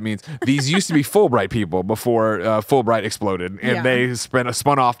know what that means. These used to be Fulbright people before Fulbright exploded, and they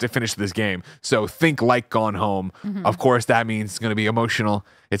spun off to finish this game. So think like Gone Home. Of course, that means it's going to be emotional.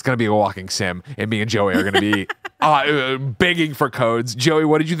 It's going to be a walking sim, and me and Joey are going to be begging for codes. Joey,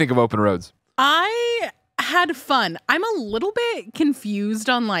 what did you think of Open Roads? I had fun. I'm a little bit confused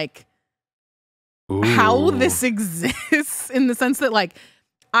on like how this exists, in the sense that like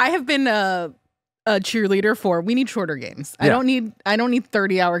I have been a cheerleader for, we need shorter games. I don't need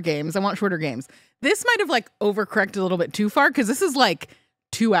 30-hour games. I want shorter games. This might have like overcorrected a little bit too far, because this is like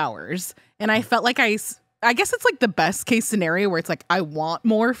 2 hours, and I felt like I guess it's like the best case scenario where it's like I want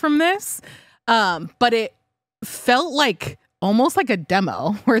more from this, but it felt like almost like a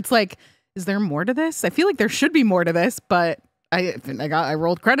demo where it's like, is there more to this? I feel like there should be more to this, but I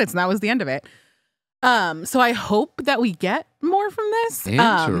rolled credits and that was the end of it. So I hope that we get more from this.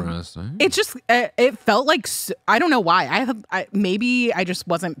 Interesting. It just it felt like I don't know why. Maybe I just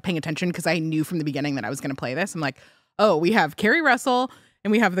wasn't paying attention because I knew from the beginning that I was going to play this. I'm like, oh, we have Carrie Russell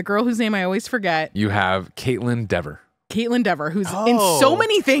and we have the girl whose name I always forget. You have Caitlin Dever. Caitlin Dever, who's in so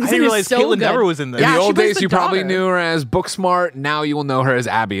many things. I didn't realize Caitlin Dever was in this. In the old days, the you probably daughter. knew her as Booksmart. Now you will know her as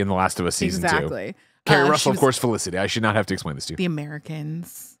Abby in The Last of Us Season 2. Exactly. Carrie Russell, of course, Felicity. I should not have to explain this to you. The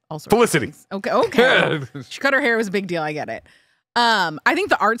Americans. All sorts Felicity. Of things. Okay. She cut her hair, was a big deal. I get it. I think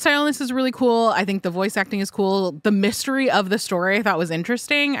the art style in this is really cool. I think the voice acting is cool. The mystery of the story I thought was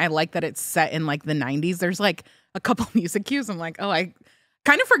interesting. I like that it's set in like the 90s. There's like a couple music cues. I'm like, oh, I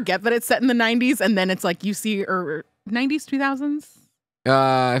kind of forget that it's set in the 90s. And then it's like you see, or 90s, 2000s?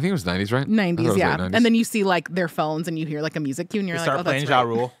 I think it was 90s, right? 90s, yeah. 90s. And then you see like their phones and you hear like a music cue and you're You like, start oh, playing that's Ja right.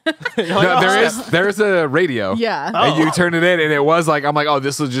 Rule. No, there's a radio. Yeah. And you turn it in, and it was like, I'm like, oh,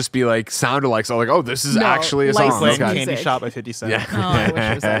 this will just be like sound alike. So I'm like, oh, this is actually a song. licensed Playing music. Candy Shop by 50 Cent. Yeah. Oh, I wish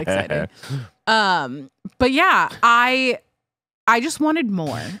it was that exciting. But yeah, I just wanted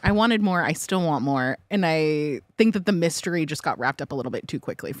more. I wanted more. I still want more. And I think that the mystery just got wrapped up a little bit too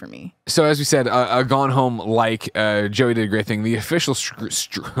quickly for me. So as we said, a Gone Home like Joey did a great thing. The official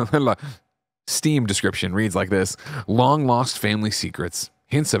Steam description reads like this: long lost family secrets,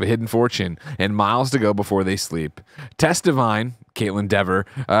 hints of a hidden fortune, and miles to go before they sleep. Tess Devine, Caitlin Dever,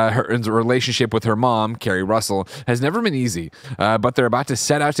 her relationship with her mom, Carrie Russell, has never been easy, but they're about to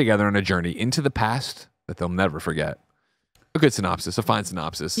set out together on a journey into the past that they'll never forget. A good synopsis, a fine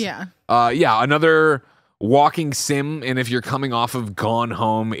synopsis. Yeah. Another walking sim, and if you're coming off of Gone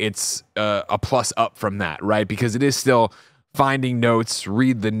Home, it's a plus up from that, right? Because it is still finding notes,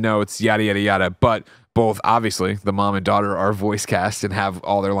 read the notes, yada, yada, yada. But both, obviously, the mom and daughter are voice cast and have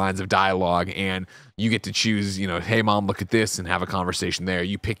all their lines of dialogue, and you get to choose, hey, mom, look at this, and have a conversation there.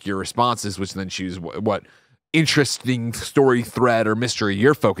 You pick your responses, which then choose what interesting story thread or mystery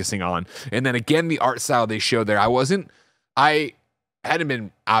you're focusing on. And then again, the art style they showed there, I hadn't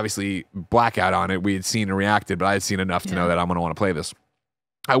been obviously blackout on it. We had seen and reacted, but I had seen enough to know that I'm going to want to play this.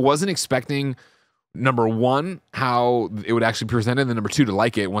 I wasn't expecting, number one, how it would actually be presented, and then number two, to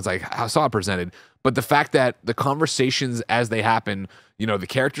like it once I saw it presented. But the fact that the conversations as they happen, the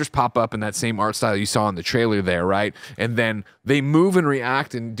characters pop up in that same art style you saw in the trailer there, right? And then they move and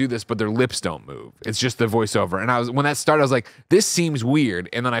react and do this, but their lips don't move. It's just the voiceover. And when that started, I was like, this seems weird.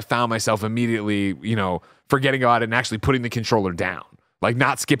 And then I found myself immediately, forgetting about it and actually putting the controller down. Like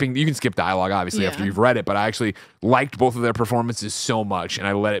not skipping, you can skip dialogue obviously after you've read it, but I actually liked both of their performances so much, and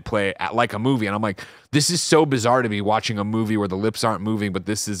I let it play like a movie. And I'm like, this is so bizarre to me watching a movie where the lips aren't moving, but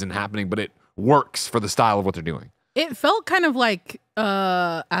this isn't happening, but it works for the style of what they're doing. It felt kind of like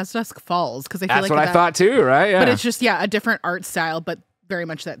As Dusk Falls, because I feel That's like what I thought too, right? Yeah. But it's just a different art style, but very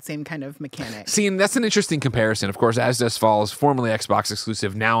much that same kind of mechanic. See, and that's an interesting comparison. Of course, As Dusk Falls, formerly Xbox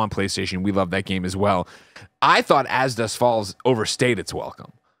exclusive, now on PlayStation. We love that game as well. I thought As Dusk Falls overstayed its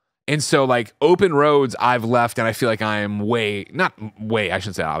welcome. And so, like, Open Roads, I've left, and I feel like I am I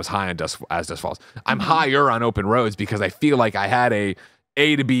shouldn't say I was high on As Dusk Falls. I'm higher on Open Roads because I feel like I had a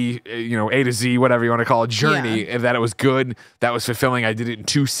to B, A to Z, whatever you want to call it, journey, and that it was good, that was fulfilling. I did it in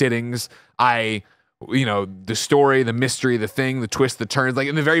 2 sittings. The story, the mystery, the thing, the twist, the turns. Like,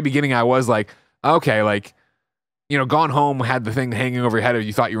 in the very beginning, I was like, okay, like, Gone Home had the thing hanging over your head, or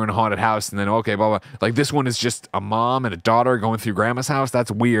you thought you were in a haunted house, and then, okay, blah, blah. Like, this one is just a mom and a daughter going through grandma's house. That's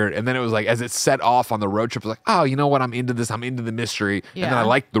weird. And then it was like, as it set off on the road trip, it was like, oh, you know what? I'm into this. I'm into the mystery. Yeah. And then I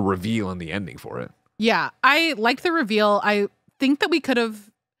liked the reveal and the ending for it. Yeah, I like the reveal. I think that we could have,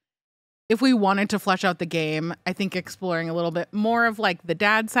 if we wanted to flesh out the game, I think exploring a little bit more of like the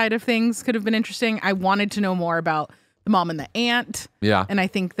dad side of things could have been interesting. I wanted to know more about the mom and the aunt. Yeah. And I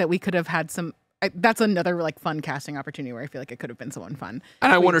think that we could have had some, that's another like fun casting opportunity where I feel like it could have been someone fun.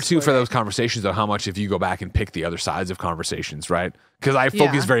 And I wonder too, for those conversations though, how much if you go back and pick the other sides of conversations, right? Because I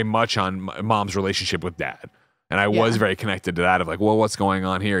focus very much on mom's relationship with dad. And I was very connected to that of like, well, what's going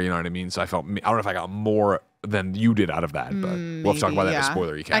on here? You know what I mean? So I don't know if I got more than you did out of that, but we'll talk about that in the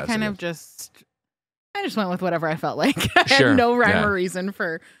spoilery cast. I just went with whatever I felt like. I had no rhyme or reason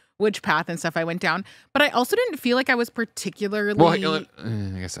for which path and stuff I went down. But I also didn't feel like I was particularly... Well, I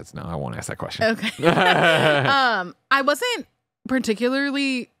guess that's no, I won't ask that question. Okay. I wasn't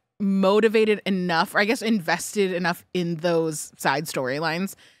particularly motivated enough, or I guess invested enough in those side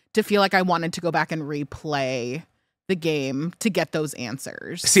storylines to feel like I wanted to go back and replay the game to get those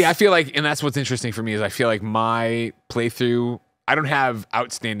answers. See, I feel like, and that's what's interesting for me, is I feel like my playthrough, I don't have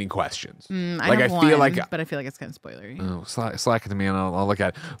outstanding questions. I feel like it's kind of spoilery. Oh, slack it to me and I'll look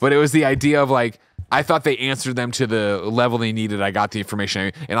at it. But it was the idea of like, I thought they answered them to the level they needed. I got the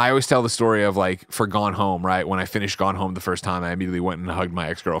information. And I always tell the story of like, for Gone Home, right? When I finished Gone Home the first time, I immediately went and hugged my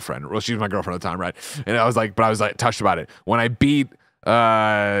ex-girlfriend. Well, she was my girlfriend at the time, right? And I was like touched about it. When I beat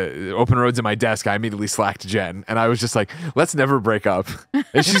Open Roads in my desk, I immediately slacked Jen, and I was just like, let's never break up.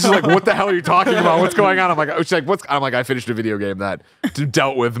 And she's just like, what the hell are you talking about? What's going on? I'm like, she's like, I'm like, I finished a video game that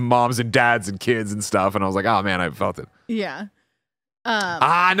dealt with moms and dads and kids and stuff, and I was like, oh man, I felt it. Yeah. No,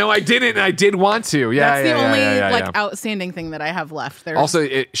 I didn't, and I did want to. Yeah, that's the only outstanding thing that I have left. Also,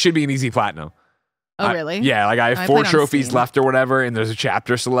 it should be an easy platinum. Oh, really? Yeah, like I have 4 trophies left or whatever, and there's a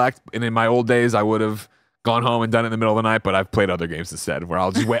chapter select. And in my old days, I would have gone home and done it in the middle of the night, but I've played other games instead where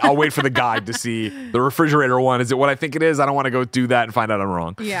I'll just wait. I'll wait for the guide to see the refrigerator one. Is it what I think it is? I don't want to go do that and find out I'm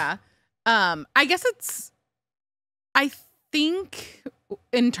wrong. Yeah. I guess I think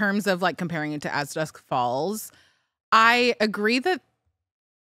in terms of like comparing it to As Dusk Falls, I agree that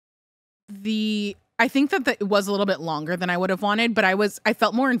I think that it was a little bit longer than I would have wanted, but I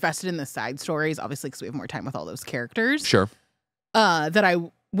felt more invested in the side stories, obviously, because we have more time with all those characters. Sure. That I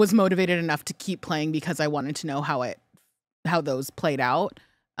was motivated enough to keep playing because I wanted to know how those played out.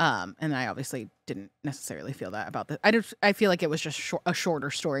 And I obviously didn't necessarily feel that about this. I feel like it was just a shorter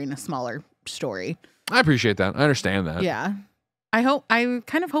story and a smaller story. I appreciate that. I understand that. Yeah. I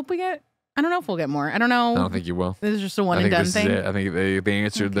kind of hope we get, I don't know if we'll get more. I don't know. I don't think you will. This is just a one and done thing. I think they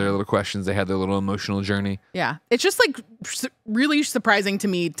answered their little questions. They had their little emotional journey. Yeah. It's just like really surprising to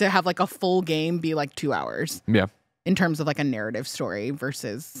me to have like a full game be like 2 hours. Yeah. In terms of like a narrative story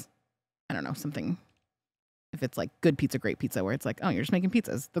versus, I don't know, something, if it's like good pizza, great pizza, where it's like, oh, you're just making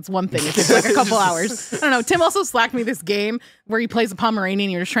pizzas. That's one thing. It takes like a couple hours. I don't know. Tim also slacked me this game where he plays a Pomeranian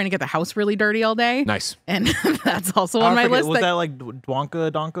and you're just trying to get the house really dirty all day. Nice. And that's also on my list. Was that like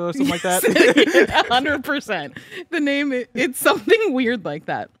Donka or something like that? 100%. The name, it's something weird like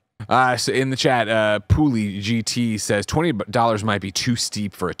that. So in the chat, Pooley GT says $20 might be too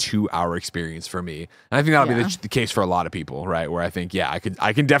steep for a 2-hour experience for me. And I think that'll be the case for a lot of people, right? Where I think, I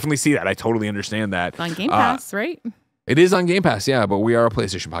can definitely see that. I totally understand that. It's on Game Pass, right? It is on Game Pass, yeah, but we are a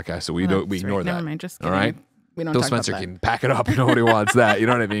PlayStation podcast, so we ignore that. Never mind, just kidding. All right? We don't Bill talk Spencer about that. can pack it up. Nobody wants that. You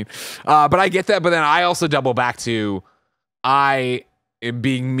know what I mean? But I get that. But then I also double back to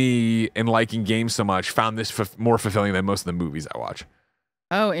being me and liking games so much, found this more fulfilling than most of the movies I watch.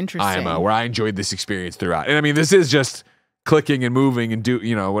 Oh, interesting. Where I enjoyed this experience throughout. And I mean, this is just clicking and moving and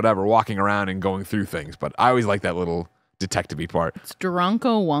whatever, walking around and going through things. But I always like that little detective-y part. It's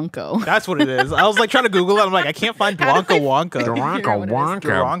Duranko Wonko. That's what it is. I was like trying to Google it. I'm like, I can't find Blanco Wonka. Duranko Wonka.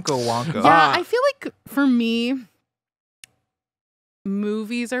 Duranko Wonka. Yeah, I feel like for me,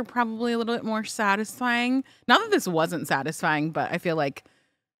 movies are probably a little bit more satisfying. Not that this wasn't satisfying, but I feel like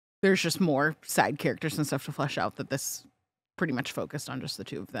there's just more side characters and stuff to flesh out that this pretty much focused on just the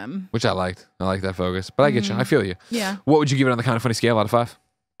two of them. Which I liked. I like that focus. But I get you. I feel you. Yeah. What would you give it on the Kind of Funny scale out of 5?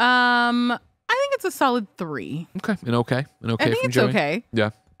 I think it's a solid 3. Okay. An okay. An okay I think from it's Joey? okay. Yeah.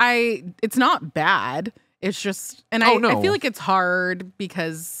 It's not bad. It's just, and Oh, I no. feel like it's hard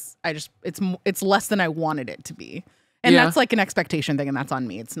because it's less than I wanted it to be. And Yeah. that's like an expectation thing, and that's on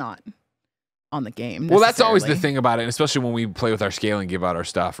me. It's not on the game. Well, that's always the necessarily. thing about it, and especially when we play with our scale and give out our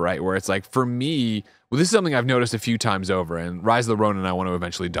stuff, right? Where it's like, for me, well, this is something I've noticed a few times over, and Rise of the Ronin I want to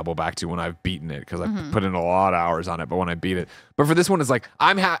eventually double back to when I've beaten it, because I've put in a lot of hours on it, but when I beat it. But for this one, it's like,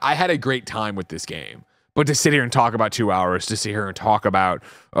 I had a great time with this game. But to sit here and talk about 2 hours, to sit here and talk about,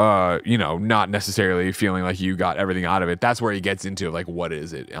 not necessarily feeling like you got everything out of it, that's where he gets into, like, what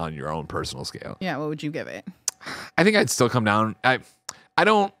is it on your own personal scale? Yeah, what would you give it? I think I'd still come down. I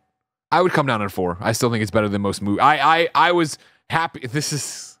would come down on 4. I still think it's better than most movies. I was happy. This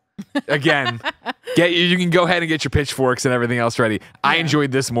is, again, you can go ahead and get your pitchforks and everything else ready. I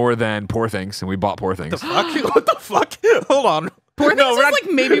enjoyed this more than Poor Things, and we bought Poor Things. Fuck? What the fuck? Hold on. Poor Things we're was not-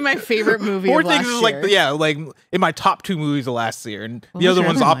 like maybe my favorite movie Poor of last Things is year. like in my top 2 movies of last year, and What the was other your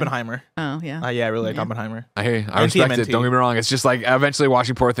one's other one? Oppenheimer. Oh, yeah. Yeah, I really like Yeah. Oppenheimer. I hear you. I And respect it. TMNT. Don't get me wrong. It's just like eventually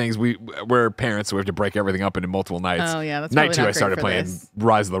watching Poor Things. We're parents, so we have to break everything up into multiple nights. Oh, yeah, that's Night probably 2, not I great started for playing this.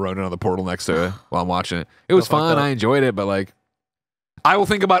 Rise of the Ronin on the portal next to it while I'm watching it. It was So fucked fun. up. I enjoyed it, but like, I will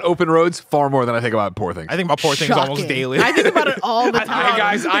think about Open Roads far more than I think about Poor Things. I think about Poor Things almost Shocking. daily. I think about it all the I- time. Hey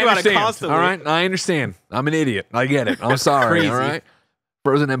guys, think I about it understand. constantly. All right, I understand. I'm an idiot. I get it. I'm sorry. Crazy. All right.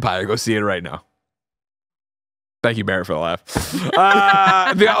 Frozen Empire. Go see it right now. Thank you, Barrett, for the laugh.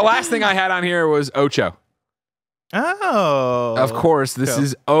 The last thing I had on here was Ocho. Oh. Of course, this Cool.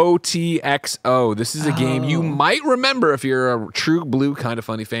 is OTXO. This is a game you might remember if you're a true blue Kind of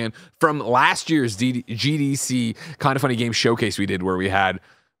Funny fan from last year's GDC Kind of Funny Game Showcase we did, where we had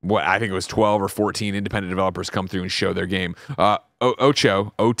what I think it was 12 or 14 independent developers come through and show their game.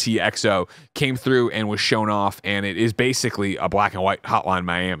 Ocho, OTXO, came through and was shown off, and it is basically a black and white Hotline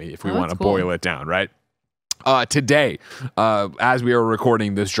Miami, if we Oh, want to that's cool. boil it down, right? Today, as we are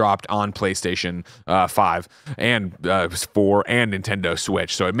recording, this dropped on PlayStation 5 and 4 and Nintendo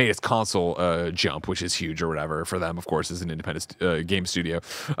Switch. So it made its console jump, which is huge or whatever for them, of course, as an independent game studio.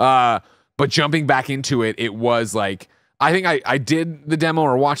 But jumping back into it, it was like, I think I did the demo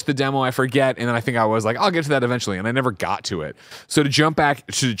or watched the demo, I forget, and then I think I was like, I'll get to that eventually, and I never got to it. So to jump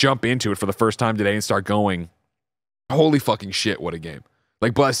into it for the first time today and start going, holy fucking shit, what a game.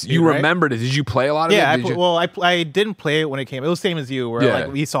 Like, bless, you Right? remembered it. Did you play a lot of Yeah, it? Did you? I didn't play it when it came. It was same as you, where Yeah.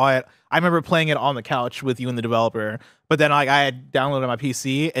 like we saw it. I remember playing it on the couch with you and the developer, but then like I had downloaded it on my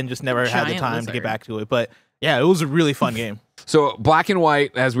PC and just never had the Giant time to get lizard. back to it. But yeah, it was a really fun game. So black and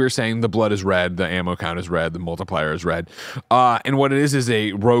white, as we were saying, the blood is red, the ammo count is red, the multiplier is red. And what it is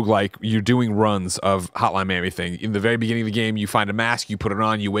a roguelike. You're doing runs of Hotline Miami thing. In the very beginning of the game, you find a mask, you put it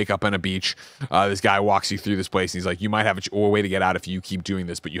on, you wake up on a beach. This guy walks you through this place, and he's like, you might have a way to get out if you keep doing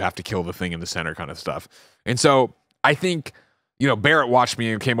this, but you have to kill the thing in the center kind of stuff. And so I think, Barrett watched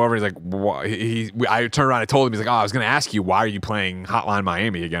me and came over, and he's like, I turned around and told him, he's like, I was going to ask you, why are you playing Hotline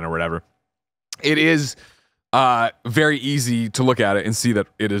Miami again or whatever? It is very easy to look at it and see that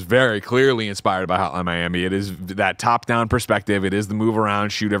it is very clearly inspired by Hotline Miami. It is that top-down perspective. It is the move around,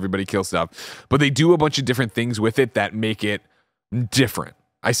 shoot everybody, kill stuff. But they do a bunch of different things with it that make it different.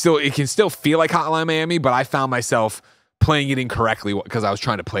 It can still feel like Hotline Miami, but I found myself playing it incorrectly because I was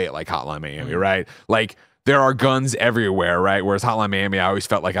trying to play it like Hotline Miami, right? Like, there are guns everywhere, right? Whereas Hotline Miami, I always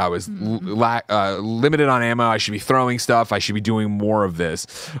felt like I was limited on ammo. I should be throwing stuff. I should be doing more of this.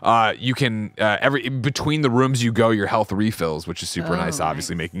 You can between the rooms you go, your health refills, which is super nice.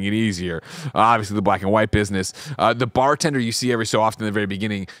 Obviously, making it easier. Obviously, the black and white business. The bartender you see every so often in the very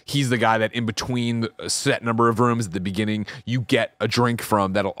beginning, he's the guy that in between a set number of rooms at the beginning, you get a drink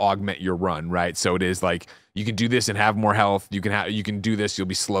from that'll augment your run, right? So it is like, you can do this and have more health. You can do this, you'll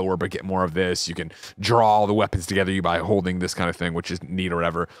be slower, but get more of this. You can draw all the weapons together by holding this kind of thing, which is neat or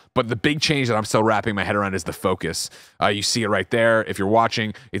whatever. But the big change that I'm still wrapping my head around is the focus. You see it right there. If you're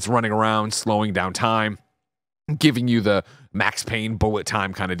watching, it's running around, slowing down time, giving you the Max Payne bullet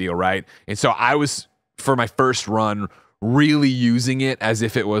time kind of deal, right? And so I was, for my first run, really using it as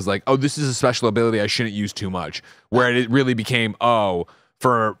if it was like, oh, this is a special ability I shouldn't use too much. Where it really became,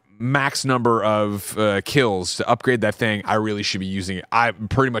 for max number of kills to upgrade that thing, I really should be using it.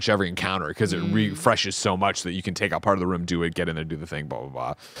 Pretty much every encounter because it refreshes so much that you can take out part of the room, do it, get in there, do the thing, blah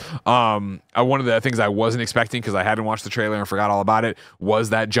blah blah. One of the things I wasn't expecting because I hadn't watched the trailer and forgot all about it was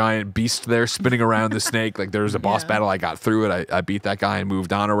that giant beast there spinning around the snake. Like there was a boss battle, I got through it, I beat that guy and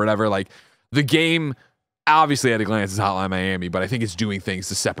moved on or whatever. Like the game, obviously at a glance, is Hotline Miami, but I think it's doing things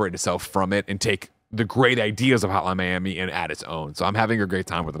to separate itself from it and take the great ideas of Hotline Miami and add its own. So I'm having a great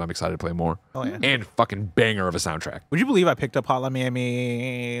time with it. I'm excited to play more. Oh, yeah. And fucking banger of a soundtrack. Would you believe I picked up Hotline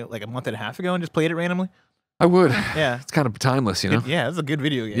Miami like a month and a half ago and just played it randomly? I would. Yeah. It's kind of timeless, you know? Yeah, it's a good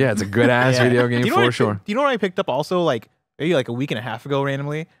video game. Yeah, it's a good ass video game for sure. Do you know what I picked up also like maybe like a week and a half ago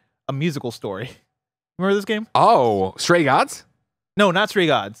randomly? A musical story. Remember this game? Oh, Stray Gods? No, not Stray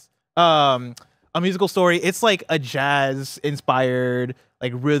Gods. A musical story. It's like a jazz inspired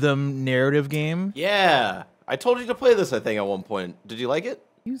like rhythm narrative game. Yeah. I told you to play this, I think, at one point. Did you like it?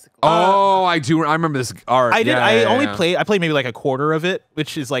 Musical. Oh, I do. I remember this art. I did. Yeah, I played maybe like a quarter of it,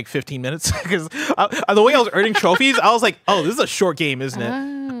 which is like 15 minutes. Because the way I was earning trophies, I was like, "Oh, this is a short game, isn't it?"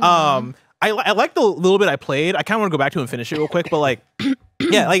 I like the little bit I played. I kind of want to go back to and finish it real quick, but like,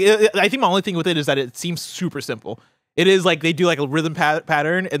 yeah, like I think my only thing with it is that it seems super simple. It is like they do like a rhythm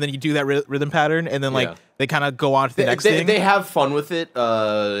pattern, and then you do that rhythm pattern, and then like they kind of go on to the next thing. They have fun with it,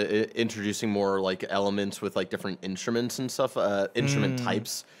 introducing more like elements with like different instruments and stuff, instrument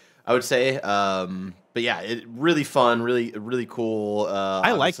types, I would say. But yeah, really fun, really cool.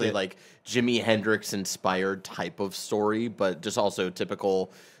 I liked it. Like Jimi Hendrix inspired type of story, but just also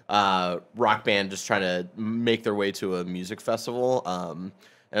typical rock band just trying to make their way to a music festival,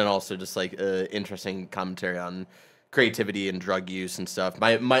 and also just like interesting commentary on creativity and drug use and stuff.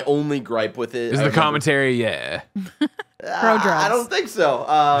 My only gripe with it is the commentary. Yeah, pro drugs. I don't think so.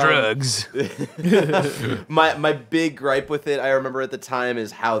 Drugs. My big gripe with it, I remember at the time,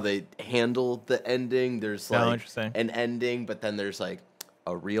 is how they handled the ending. There's like an ending, but then there's like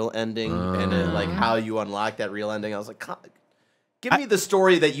a real ending, and then like how you unlock that real ending. I was like, give me the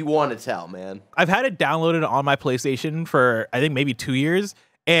story that you want to tell, man. I've had it downloaded on my PlayStation for I think maybe 2 years,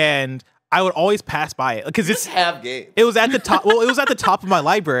 and I would always pass by it because it's have games. It was at the top. Well, it was at the top of my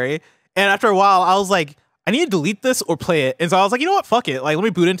library, and after a while, I was like, I need to delete this or play it. And so I was like, you know what? Fuck it. Like, let me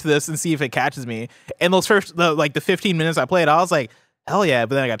boot into this and see if it catches me. And those first, the 15 minutes I played, I was like, hell yeah.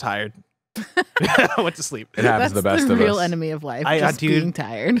 But then I got tired. I went to sleep. It happens the best the of real us. enemy of life. Just being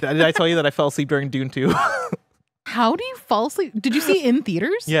tired. Did I tell you that I fell asleep during Dune 2? How do you fall asleep? Did you see it in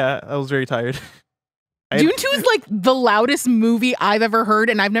theaters? Yeah, I was very tired. Dune 2 is like the loudest movie I've ever heard,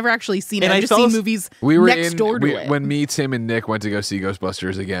 and I've never actually seen it. I've just seen movies next door to it. When me, Tim, and Nick went to go see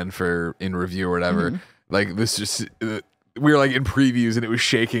Ghostbusters again in review or whatever, like this just... we were like in previews and it was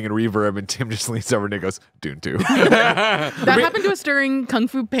shaking and reverb, and Tim just leans over and Nick goes, Dune 2. That happened to us during Kung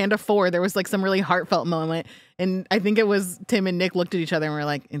Fu Panda 4. There was like some really heartfelt moment, and I think it was Tim and Nick looked at each other and were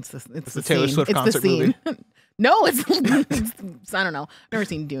like, it's the Taylor scene. Swift It's concert the scene. movie. No, it's I don't know. I've never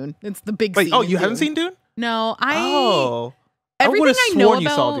seen Dune. It's the big scene. Oh, you haven't seen Dune? No, I everything I know you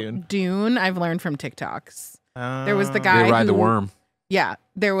saw about Dune, I've learned from TikToks. There was the guy They ride the who- worm. Yeah,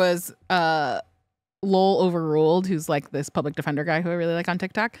 there was Lowell Overruled, who's like this public defender guy who I really like on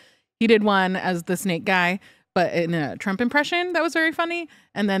TikTok. He did one as the snake guy, but in a Trump impression that was very funny.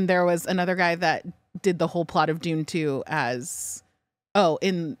 And then there was another guy that did the whole plot of Dune 2 as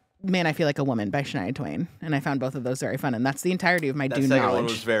in Man, I Feel Like a Woman by Shania Twain. And I found both of those very fun. And that's the entirety of my That Dune second knowledge. one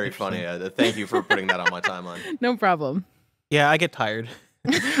was very funny. Thank you for putting that on my timeline. No problem. Yeah, I get tired.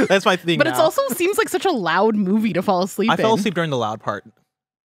 That's my thing. But it now. also seems like such a loud movie to fall asleep in. I fell asleep during the loud part.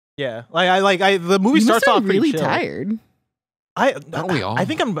 Yeah, the movie You starts must have off been really pretty chill. tired. Don't we all? I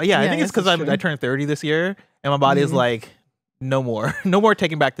think I'm. Yeah, I think it's because I turned 30 this year, and my body is like, no more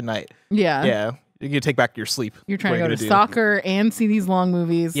taking back the night. Yeah. Yeah, you can take back your sleep. You're trying What to are go you to gonna do? soccer and see these long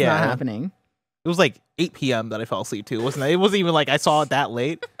movies. Yeah. Not happening. It was like 8 p.m. that I fell asleep to. It wasn't even like I saw it that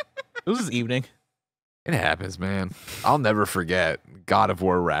late. It was just evening. It happens, man. I'll never forget God of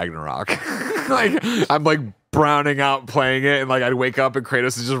War Ragnarok. Like I'm like browning out playing it, and like I'd wake up and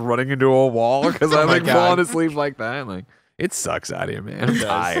Kratos is just running into a wall because I'm like falling asleep like that. And, like it sucks out of you, man. I'm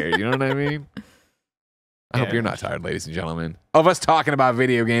tired. You know what I mean? I hope you're not tired, ladies and gentlemen, of us talking about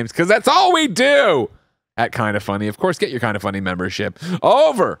video games, because that's all we do. at Kinda Funny. Of course, get your Kinda Funny membership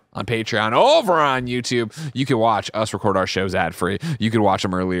over on Patreon, over on YouTube. You can watch us record our shows ad-free. You could watch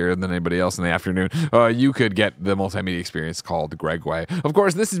them earlier than anybody else in the afternoon. You could get the multimedia experience called Greg Way. Of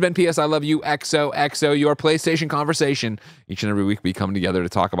course, this has been PS I Love You XOXO, your PlayStation conversation. Each and every week we come together to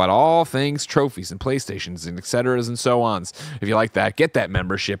talk about all things trophies and PlayStations and et ceteras and so ons. If you like that, get that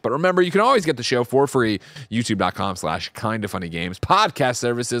membership. But remember, you can always get the show for free. YouTube.com/KindaFunnyGames. Podcast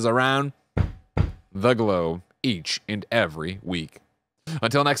services around the globe each and every week.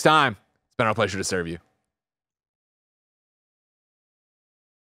 Until next time, it's been our pleasure to serve you.